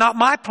 God, not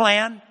my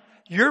plan,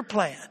 your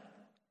plan.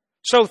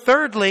 So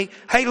thirdly,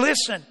 hey,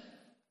 listen.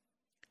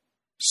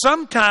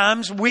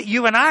 Sometimes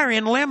you and I are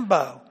in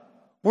limbo.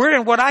 We're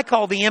in what I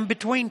call the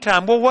in-between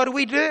time. Well, what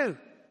do?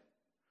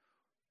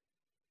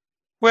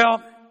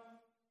 Well,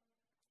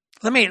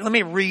 let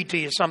me read to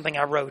you something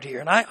I wrote here.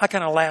 And I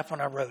kind of laugh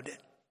when I wrote it.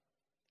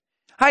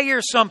 I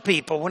hear some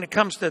people, when it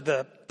comes to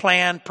the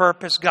plan,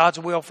 purpose, God's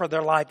will for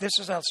their life, this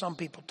is how some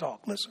people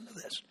talk. Listen to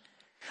this.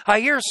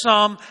 I hear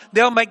some,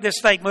 they'll make this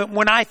statement,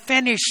 when I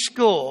finish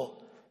school,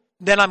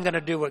 then I'm going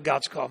to do what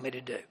God's called me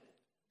to do.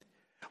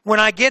 When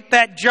I get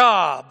that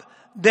job,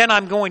 then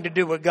I'm going to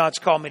do what God's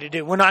called me to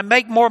do. When I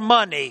make more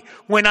money,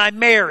 when I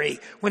marry,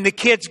 when the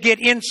kids get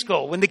in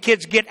school, when the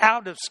kids get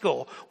out of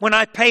school, when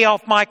I pay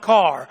off my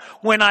car,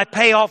 when I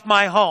pay off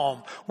my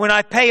home, when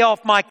I pay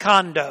off my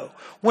condo,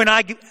 when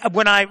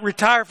I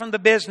retire from the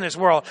business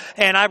world.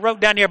 And I wrote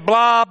down here,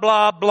 blah,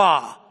 blah,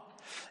 blah.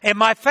 And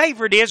my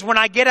favorite is when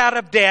I get out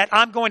of debt,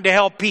 I'm going to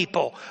help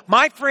people.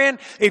 My friend,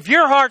 if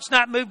your heart's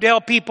not moved to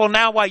help people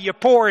now while you're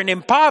poor and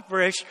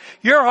impoverished,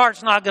 your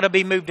heart's not going to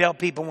be moved to help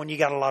people when you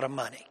got a lot of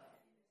money.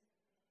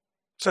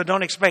 So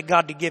don't expect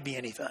God to give you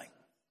anything.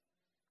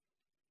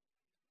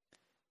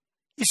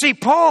 You see,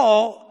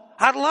 Paul,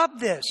 I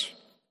love this.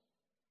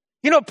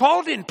 You know,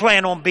 Paul didn't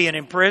plan on being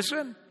in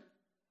prison.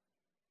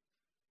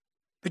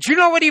 But you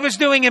know what he was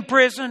doing in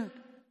prison?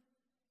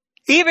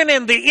 Even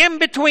in the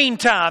in-between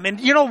time. And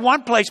you know,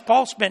 one place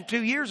Paul spent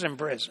 2 years in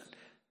prison.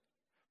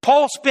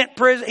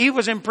 He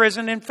was in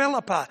prison in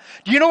Philippi.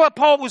 Do you know what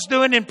Paul was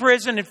doing in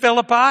prison in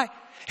Philippi?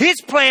 His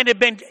plan had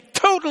been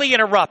totally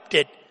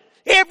interrupted.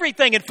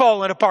 Everything had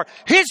fallen apart.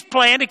 His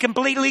plan had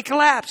completely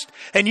collapsed.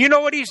 And you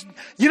know what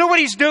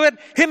he's doing?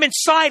 Him and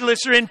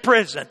Silas are in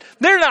prison.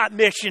 They're not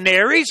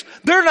missionaries.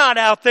 They're not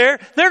out there.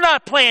 They're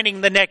not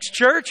planning the next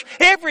church.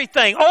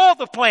 Everything, all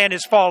the plan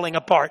is falling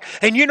apart.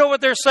 And you know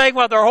what they're saying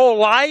while their whole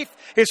life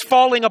is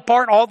falling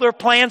apart? All their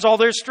plans, all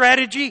their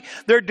strategy?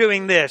 They're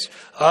doing this.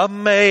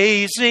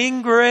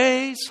 Amazing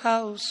grace,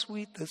 how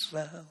sweet the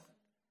sound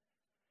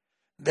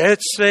that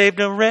saved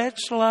a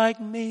wretch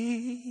like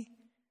me.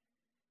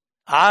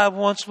 I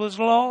once was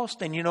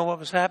lost, and you know what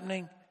was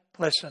happening?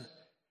 Listen.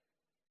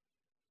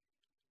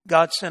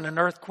 God sent an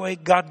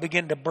earthquake. God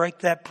began to break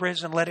that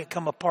prison, let it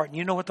come apart. And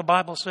you know what the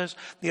Bible says?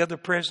 The other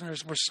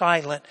prisoners were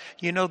silent.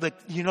 You know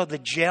the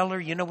jailer,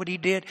 you know what he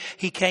did?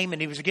 He came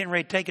and he was getting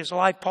ready to take his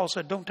life. Paul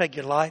said, don't take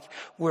your life.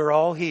 We're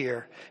all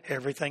here.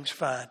 Everything's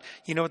fine.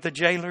 You know what the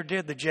jailer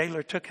did? The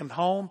jailer took him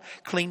home,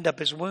 cleaned up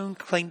his wound,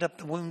 cleaned up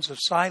the wounds of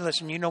Silas.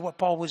 And you know what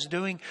Paul was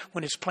doing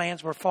when his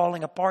plans were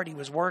falling apart? He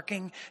was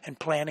working and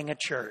planning a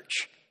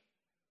church.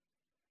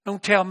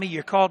 Don't tell me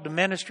you're called to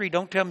ministry.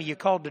 Don't tell me you're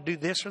called to do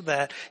this or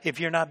that if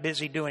you're not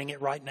busy doing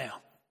it right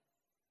now.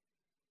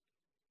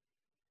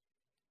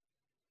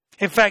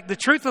 In fact, the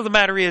truth of the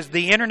matter is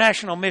the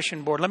International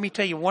Mission Board, let me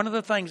tell you, one of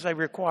the things they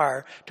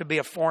require to be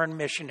a foreign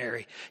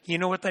missionary, you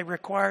know what they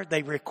require?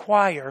 They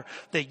require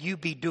that you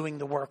be doing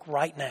the work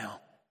right now.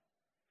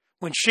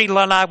 When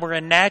Sheila and I were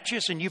in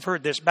Natchez, and you've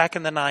heard this back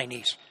in the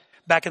 90s,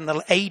 back in the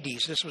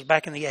 80s. This was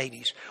back in the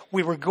 80s.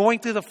 We were going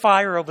through the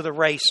fire over the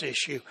race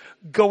issue.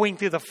 Going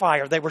through the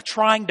fire. They were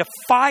trying to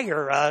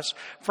fire us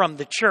from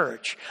the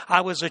church.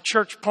 I was a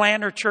church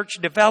planner, church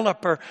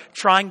developer,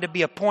 trying to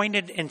be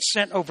appointed and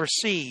sent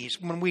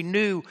overseas when we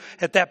knew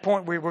at that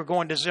point we were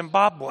going to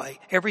Zimbabwe.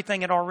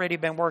 Everything had already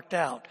been worked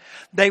out.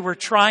 They were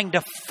trying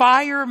to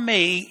fire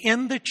me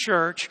in the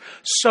church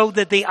so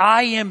that the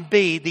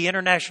IMB, the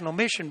International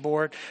Mission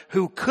Board,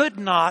 who could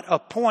not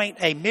appoint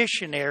a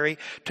missionary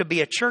to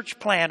be a church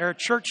planner,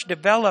 church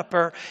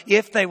developer,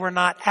 if they were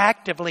not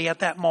actively at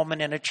that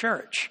moment in a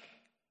church.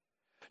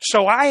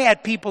 So I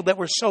had people that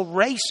were so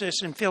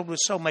racist and filled with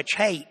so much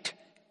hate.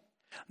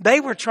 They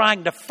were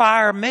trying to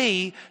fire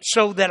me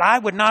so that I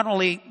would not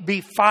only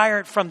be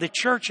fired from the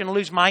church and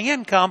lose my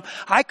income,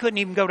 I couldn't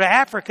even go to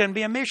Africa and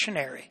be a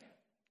missionary.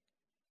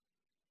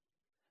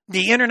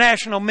 The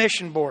International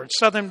Mission Board,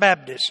 Southern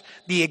Baptist,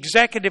 the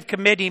executive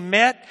committee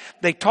met.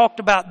 They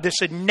talked about this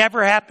had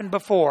never happened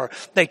before.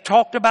 They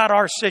talked about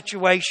our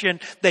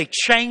situation. They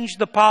changed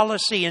the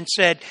policy and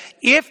said,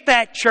 if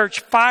that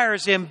church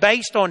fires him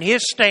based on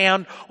his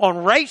stand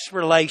on race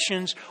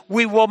relations,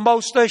 we will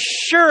most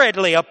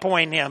assuredly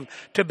appoint him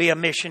to be a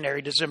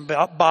missionary to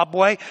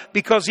Zimbabwe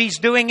because he's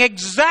doing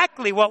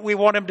exactly what we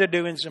want him to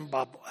do in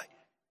Zimbabwe.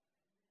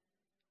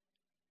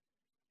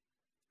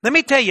 Let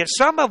me tell you,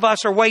 some of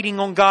us are waiting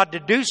on God to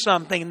do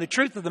something, and the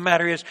truth of the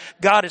matter is,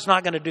 God is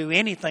not going to do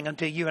anything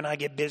until you and I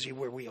get busy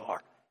where we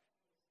are.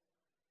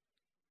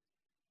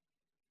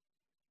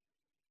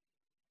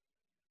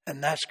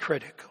 And that's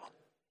critical.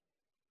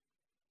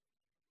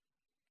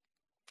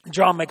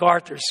 John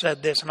MacArthur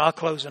said this, and I'll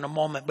close in a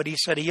moment, but he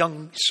said a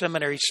young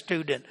seminary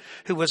student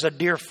who was a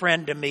dear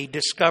friend to me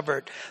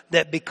discovered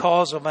that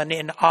because of an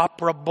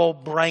inoperable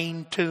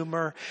brain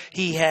tumor,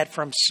 he had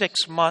from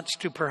 6 months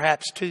to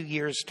perhaps 2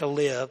 years to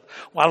live.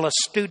 While a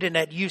student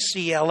at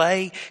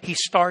UCLA, he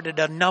started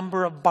a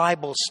number of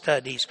Bible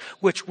studies,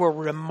 which were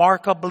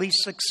remarkably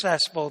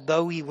successful,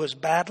 though he was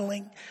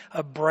battling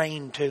a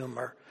brain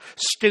tumor.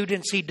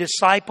 Students he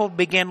discipled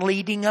began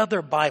leading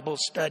other Bible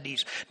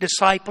studies,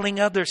 discipling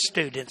other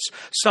students.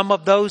 Some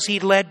of those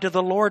he led to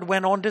the Lord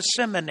went on to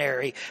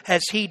seminary,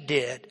 as he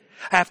did.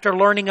 After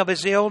learning of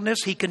his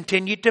illness, he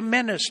continued to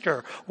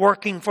minister,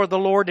 working for the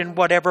Lord in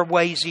whatever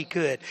ways he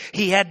could.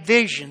 He had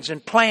visions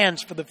and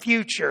plans for the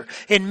future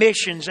in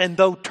missions, and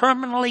though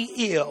terminally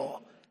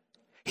ill,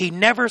 He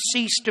never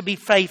ceased to be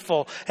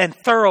faithful and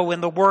thorough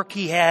in the work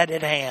he had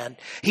at hand.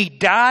 He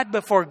died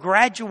before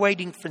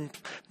graduating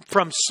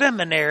from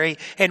seminary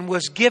and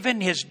was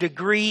given his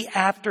degree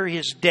after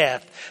his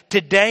death.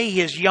 Today,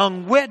 his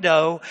young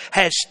widow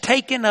has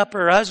taken up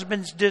her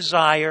husband's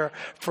desire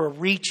for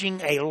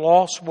reaching a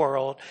lost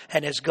world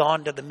and has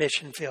gone to the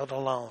mission field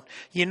alone.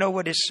 You know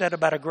what is said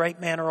about a great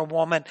man or a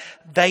woman?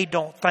 They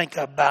don't think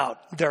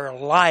about their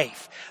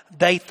life.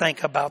 They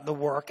think about the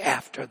work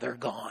after they're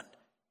gone.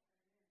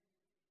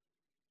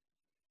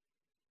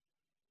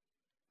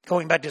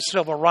 Going back to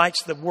civil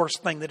rights, the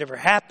worst thing that ever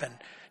happened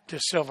to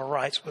civil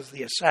rights was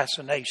the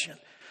assassination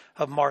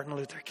of Martin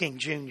Luther King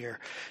Jr.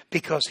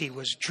 because he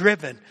was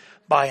driven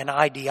by an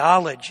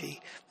ideology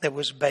that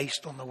was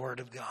based on the Word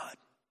of God.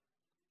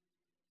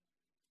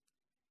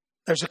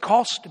 There's a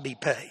cost to be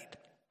paid.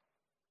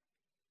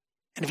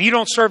 And if you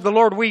don't serve the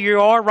Lord where you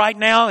are right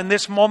now in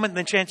this moment,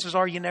 then chances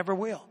are you never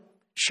will.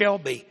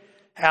 Shelby,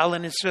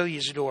 Alan and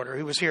Celia's daughter,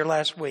 who was here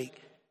last week.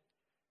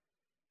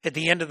 At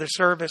the end of the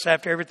service,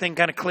 after everything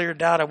kind of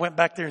cleared out, I went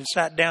back there and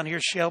sat down.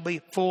 Here's Shelby,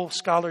 full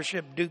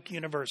scholarship, Duke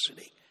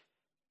University.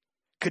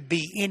 Could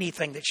be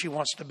anything that she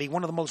wants to be.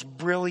 One of the most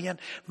brilliant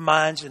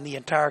minds in the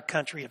entire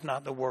country, if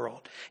not the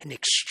world. An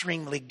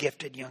extremely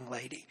gifted young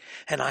lady.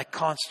 And I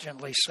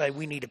constantly say,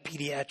 we need a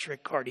pediatric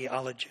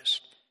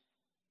cardiologist.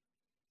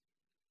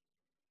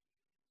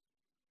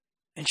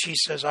 And she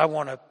says, I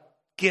want to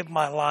give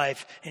my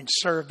life in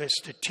service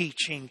to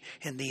teaching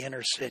in the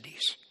inner cities.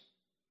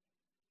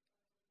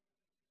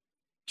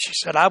 She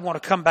said, I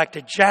want to come back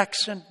to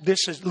Jackson.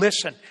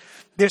 Listen,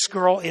 this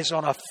girl is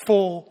on a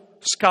full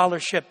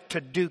scholarship to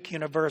Duke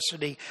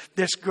University.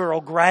 This girl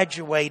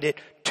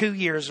graduated 2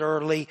 years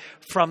early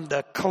from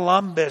the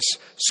Columbus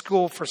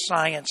School for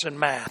Science and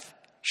Math.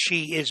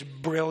 She is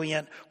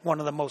brilliant, one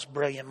of the most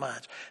brilliant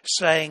minds.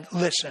 Saying,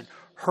 listen,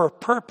 her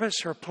purpose,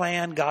 her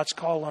plan, God's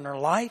call on her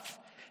life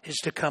is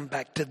to come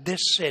back to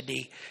this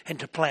city and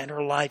to plant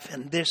her life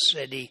in this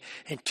city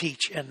and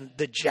teach in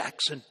the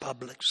Jackson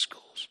public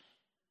schools.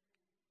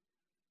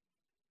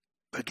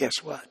 But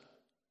guess what?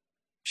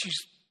 She's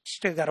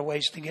still got a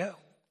ways to go.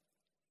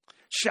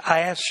 I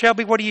asked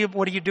Shelby, what are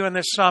you doing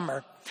this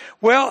summer?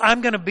 Well,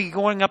 I'm going to be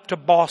going up to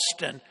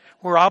Boston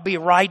where I'll be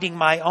writing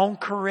my own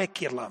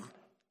curriculum.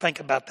 Think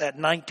about that,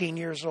 19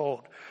 years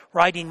old.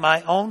 Writing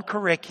my own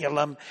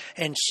curriculum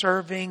and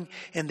serving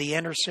in the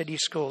inner city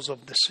schools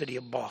of the city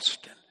of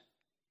Boston.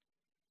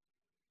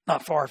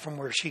 Not far from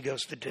where she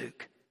goes to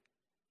Duke.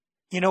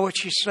 You know what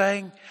she's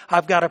saying?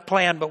 I've got a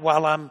plan, but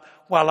while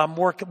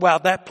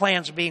that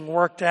plan's being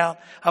worked out,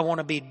 I want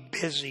to be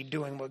busy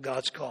doing what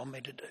God's called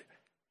me to do.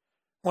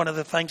 One of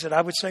the things that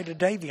I would say to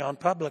Davion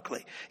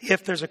publicly,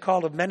 if there's a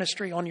call of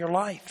ministry on your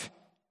life,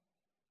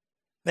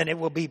 then it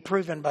will be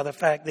proven by the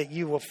fact that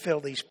you will fill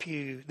these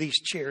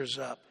chairs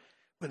up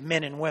with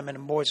men and women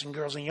and boys and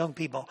girls and young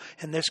people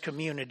in this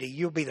community.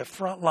 You'll be the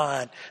front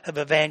line of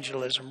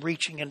evangelism,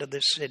 reaching into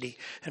this city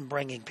and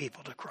bringing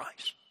people to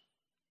Christ.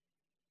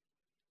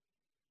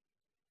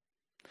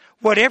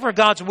 Whatever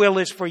God's will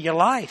is for your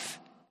life.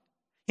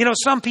 You know,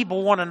 some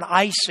people want an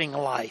icing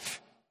life.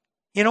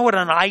 You know what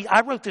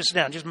I wrote this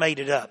down, just made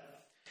it up.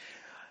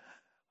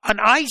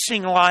 An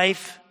icing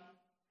life.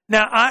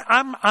 Now,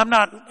 I'm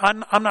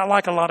not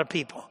like a lot of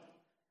people.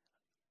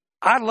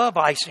 I love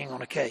icing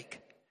on a cake.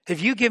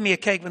 If you give me a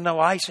cake with no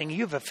icing,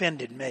 you've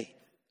offended me.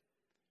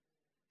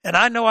 And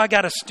I know I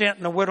got a stent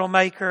in the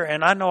Widowmaker,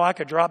 and I know I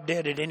could drop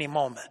dead at any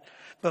moment.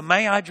 But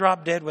may I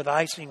drop dead with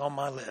icing on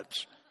my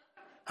lips?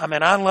 I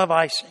mean, I love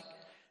icing.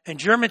 And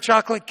German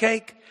chocolate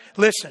cake,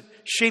 listen,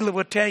 Sheila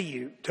will tell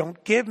you,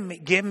 don't give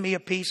me a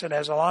piece that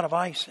has a lot of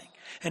icing.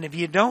 And if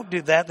you don't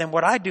do that, then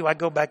what I do, I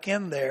go back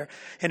in there.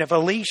 And if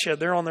Alicia,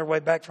 they're on their way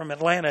back from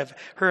Atlanta, if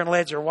her and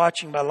Leds are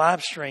watching by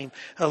live stream,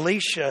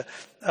 Alicia,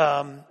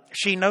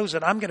 she knows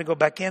that I'm going to go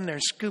back in there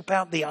and scoop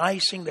out the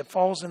icing that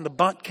falls in the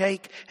bundt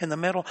cake in the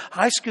middle.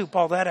 I scoop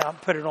all that out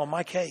and put it on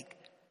my cake.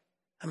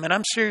 I mean,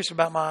 I'm serious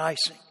about my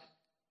icing.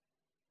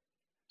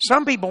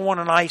 Some people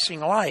want an icing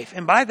life.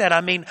 And by that,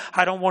 I mean,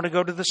 I don't want to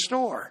go to the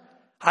store.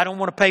 I don't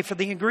want to pay for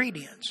the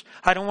ingredients.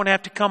 I don't want to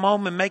have to come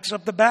home and mix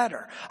up the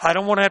batter. I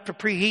don't want to have to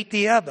preheat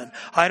the oven.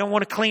 I don't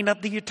want to clean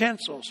up the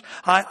utensils.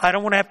 I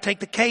don't want to have to take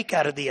the cake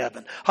out of the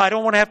oven. I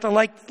don't want to have to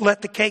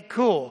let the cake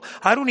cool.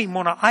 I don't even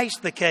want to ice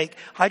the cake.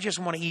 I just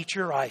want to eat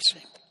your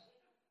icing.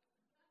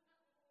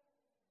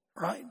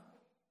 Right?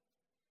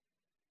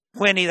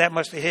 Winnie, that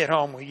must have hit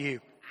home with you.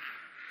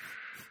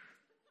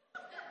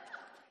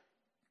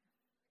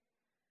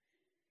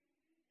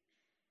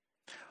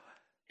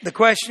 The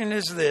question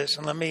is this,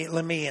 and let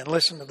me end.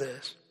 Listen to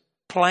this.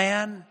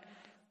 Plan.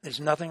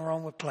 There's nothing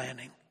wrong with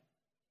planning.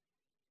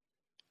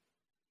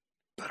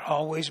 But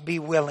always be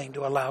willing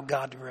to allow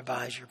God to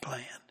revise your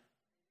plan.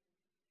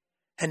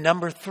 And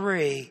number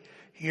 3,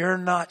 you're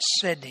not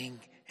sitting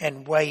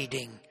and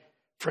waiting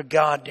for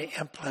God to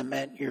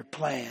implement your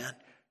plan.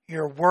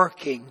 You're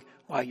working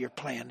while your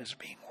plan is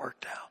being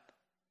worked out.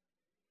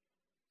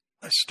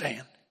 Let's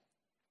stand.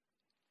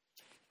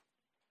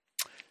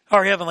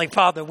 Our Heavenly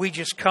Father, we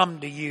just come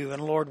to you,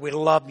 and Lord, we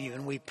love you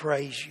and we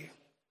praise you.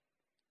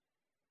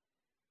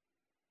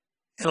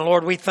 And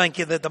Lord, we thank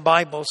you that the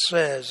Bible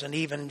says, and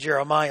even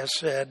Jeremiah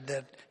said,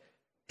 that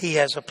He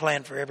has a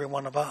plan for every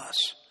one of us.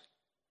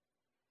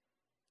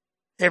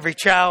 Every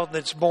child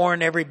that's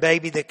born, every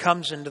baby that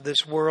comes into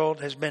this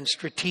world has been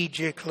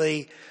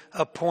strategically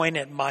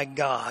appointed by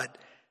God.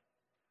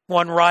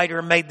 One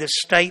writer made this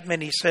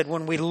statement. He said,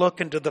 when we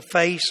look into the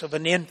face of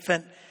an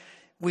infant,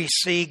 we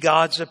see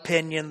God's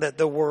opinion that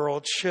the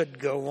world should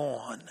go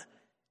on.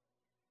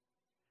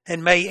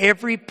 And may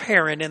every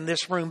parent in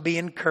this room be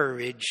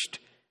encouraged.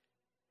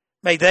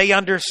 May they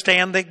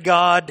understand that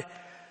God,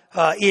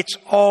 it's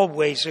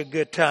always a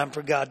good time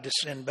for God to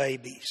send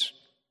babies.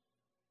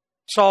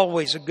 It's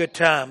always a good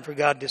time for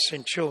God to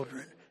send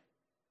children.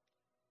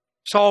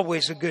 It's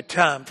always a good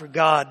time for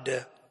God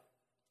to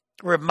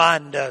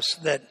remind us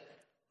that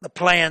the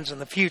plans and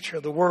the future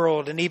of the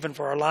world and even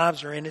for our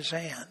lives are in His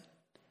hand.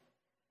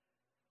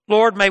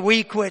 Lord, may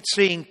we quit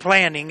seeing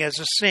planning as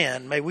a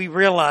sin. May we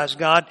realize,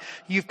 God,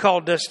 You've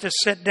called us to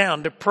sit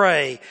down, to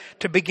pray,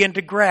 to begin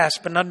to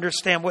grasp and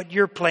understand what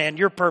Your plan,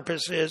 Your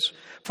purpose is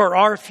for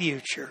our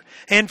future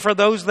and for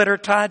those that are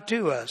tied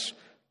to us,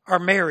 our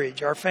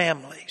marriage, our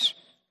families.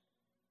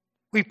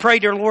 We pray,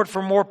 dear Lord,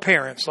 for more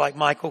parents like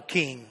Michael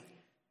King.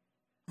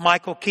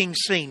 Michael King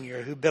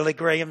Sr., who Billy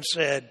Graham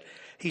said,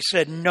 he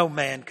said, no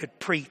man could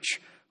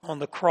preach on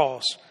the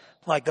cross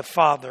like the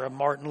father of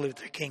Martin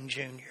Luther King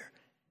Jr.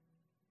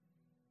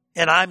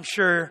 And I'm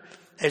sure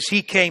as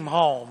he came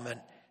home and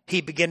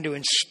he began to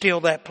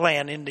instill that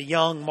plan into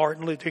young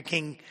Martin Luther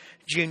King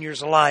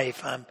Jr.'s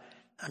life, I'm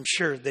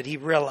sure that he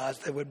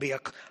realized there would be a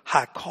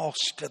high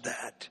cost to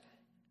that.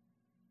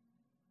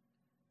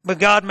 But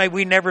God, may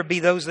we never be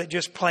those that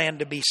just plan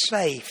to be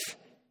safe.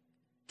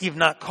 You've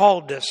not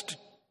called us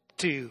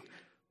to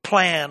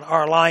plan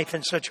our life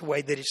in such a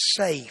way that is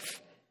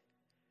safe.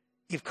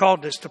 You've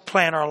called us to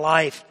plan our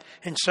life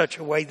in such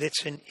a way that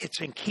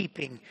it's in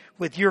keeping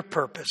with Your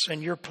purpose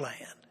and Your plan.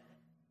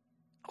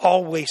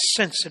 Always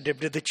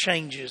sensitive to the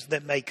changes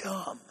that may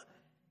come.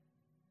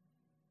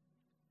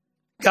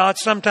 God,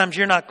 sometimes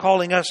You're not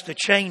calling us to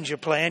change a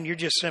plan. You're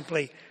just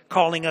simply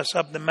calling us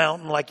up the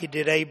mountain like You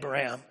did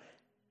Abraham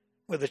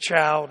with a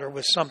child or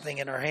with something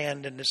in our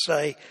hand and to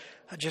say,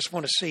 I just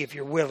want to see if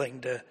You're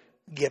willing to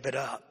give it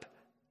up.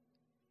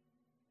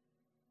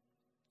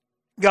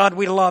 God,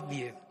 we love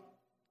You.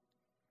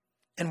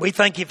 And we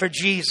thank You for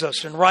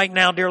Jesus. And right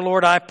now, dear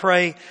Lord, I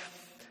pray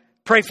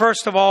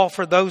first of all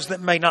for those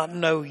that may not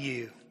know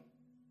You.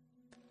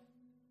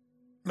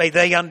 May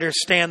they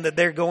understand that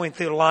they're going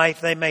through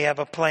life. They may have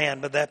a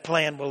plan, but that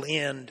plan will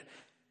end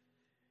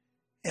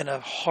in a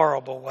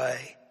horrible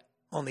way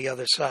on the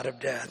other side of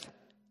death.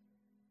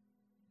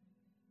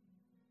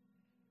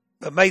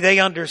 But may they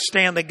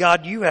understand that,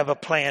 God, You have a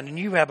plan and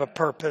You have a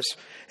purpose.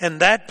 And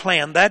that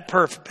plan, that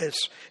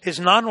purpose is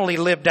not only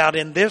lived out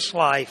in this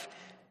life.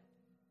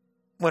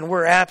 When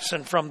we're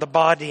absent from the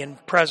body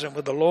and present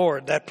with the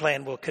Lord, that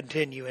plan will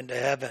continue into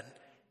heaven.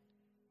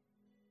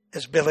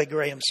 As Billy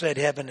Graham said,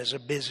 heaven is a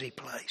busy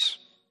place.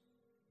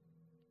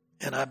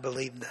 And I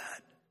believe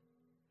that.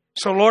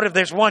 So, Lord, if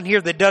there's one here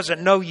that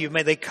doesn't know You,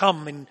 may they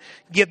come and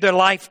give their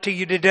life to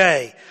You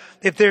today.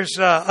 If there's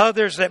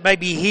others that may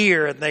be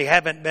here and they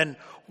haven't been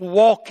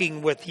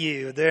walking with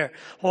You, their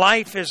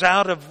life is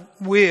out of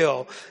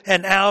will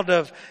and out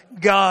of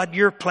God,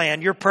 Your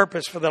plan, Your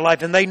purpose for their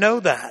life, and they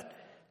know that.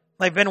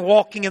 They've been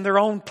walking in their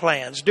own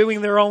plans,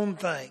 doing their own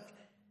thing.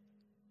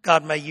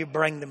 God, may You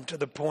bring them to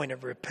the point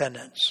of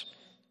repentance.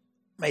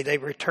 May they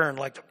return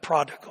like the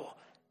prodigal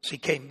as he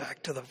came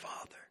back to the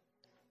Father.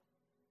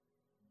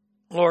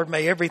 Lord,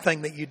 may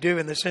everything that You do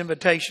in this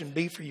invitation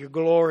be for Your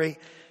glory.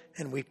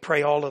 And we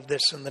pray all of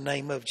this in the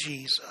name of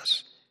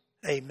Jesus.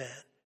 Amen.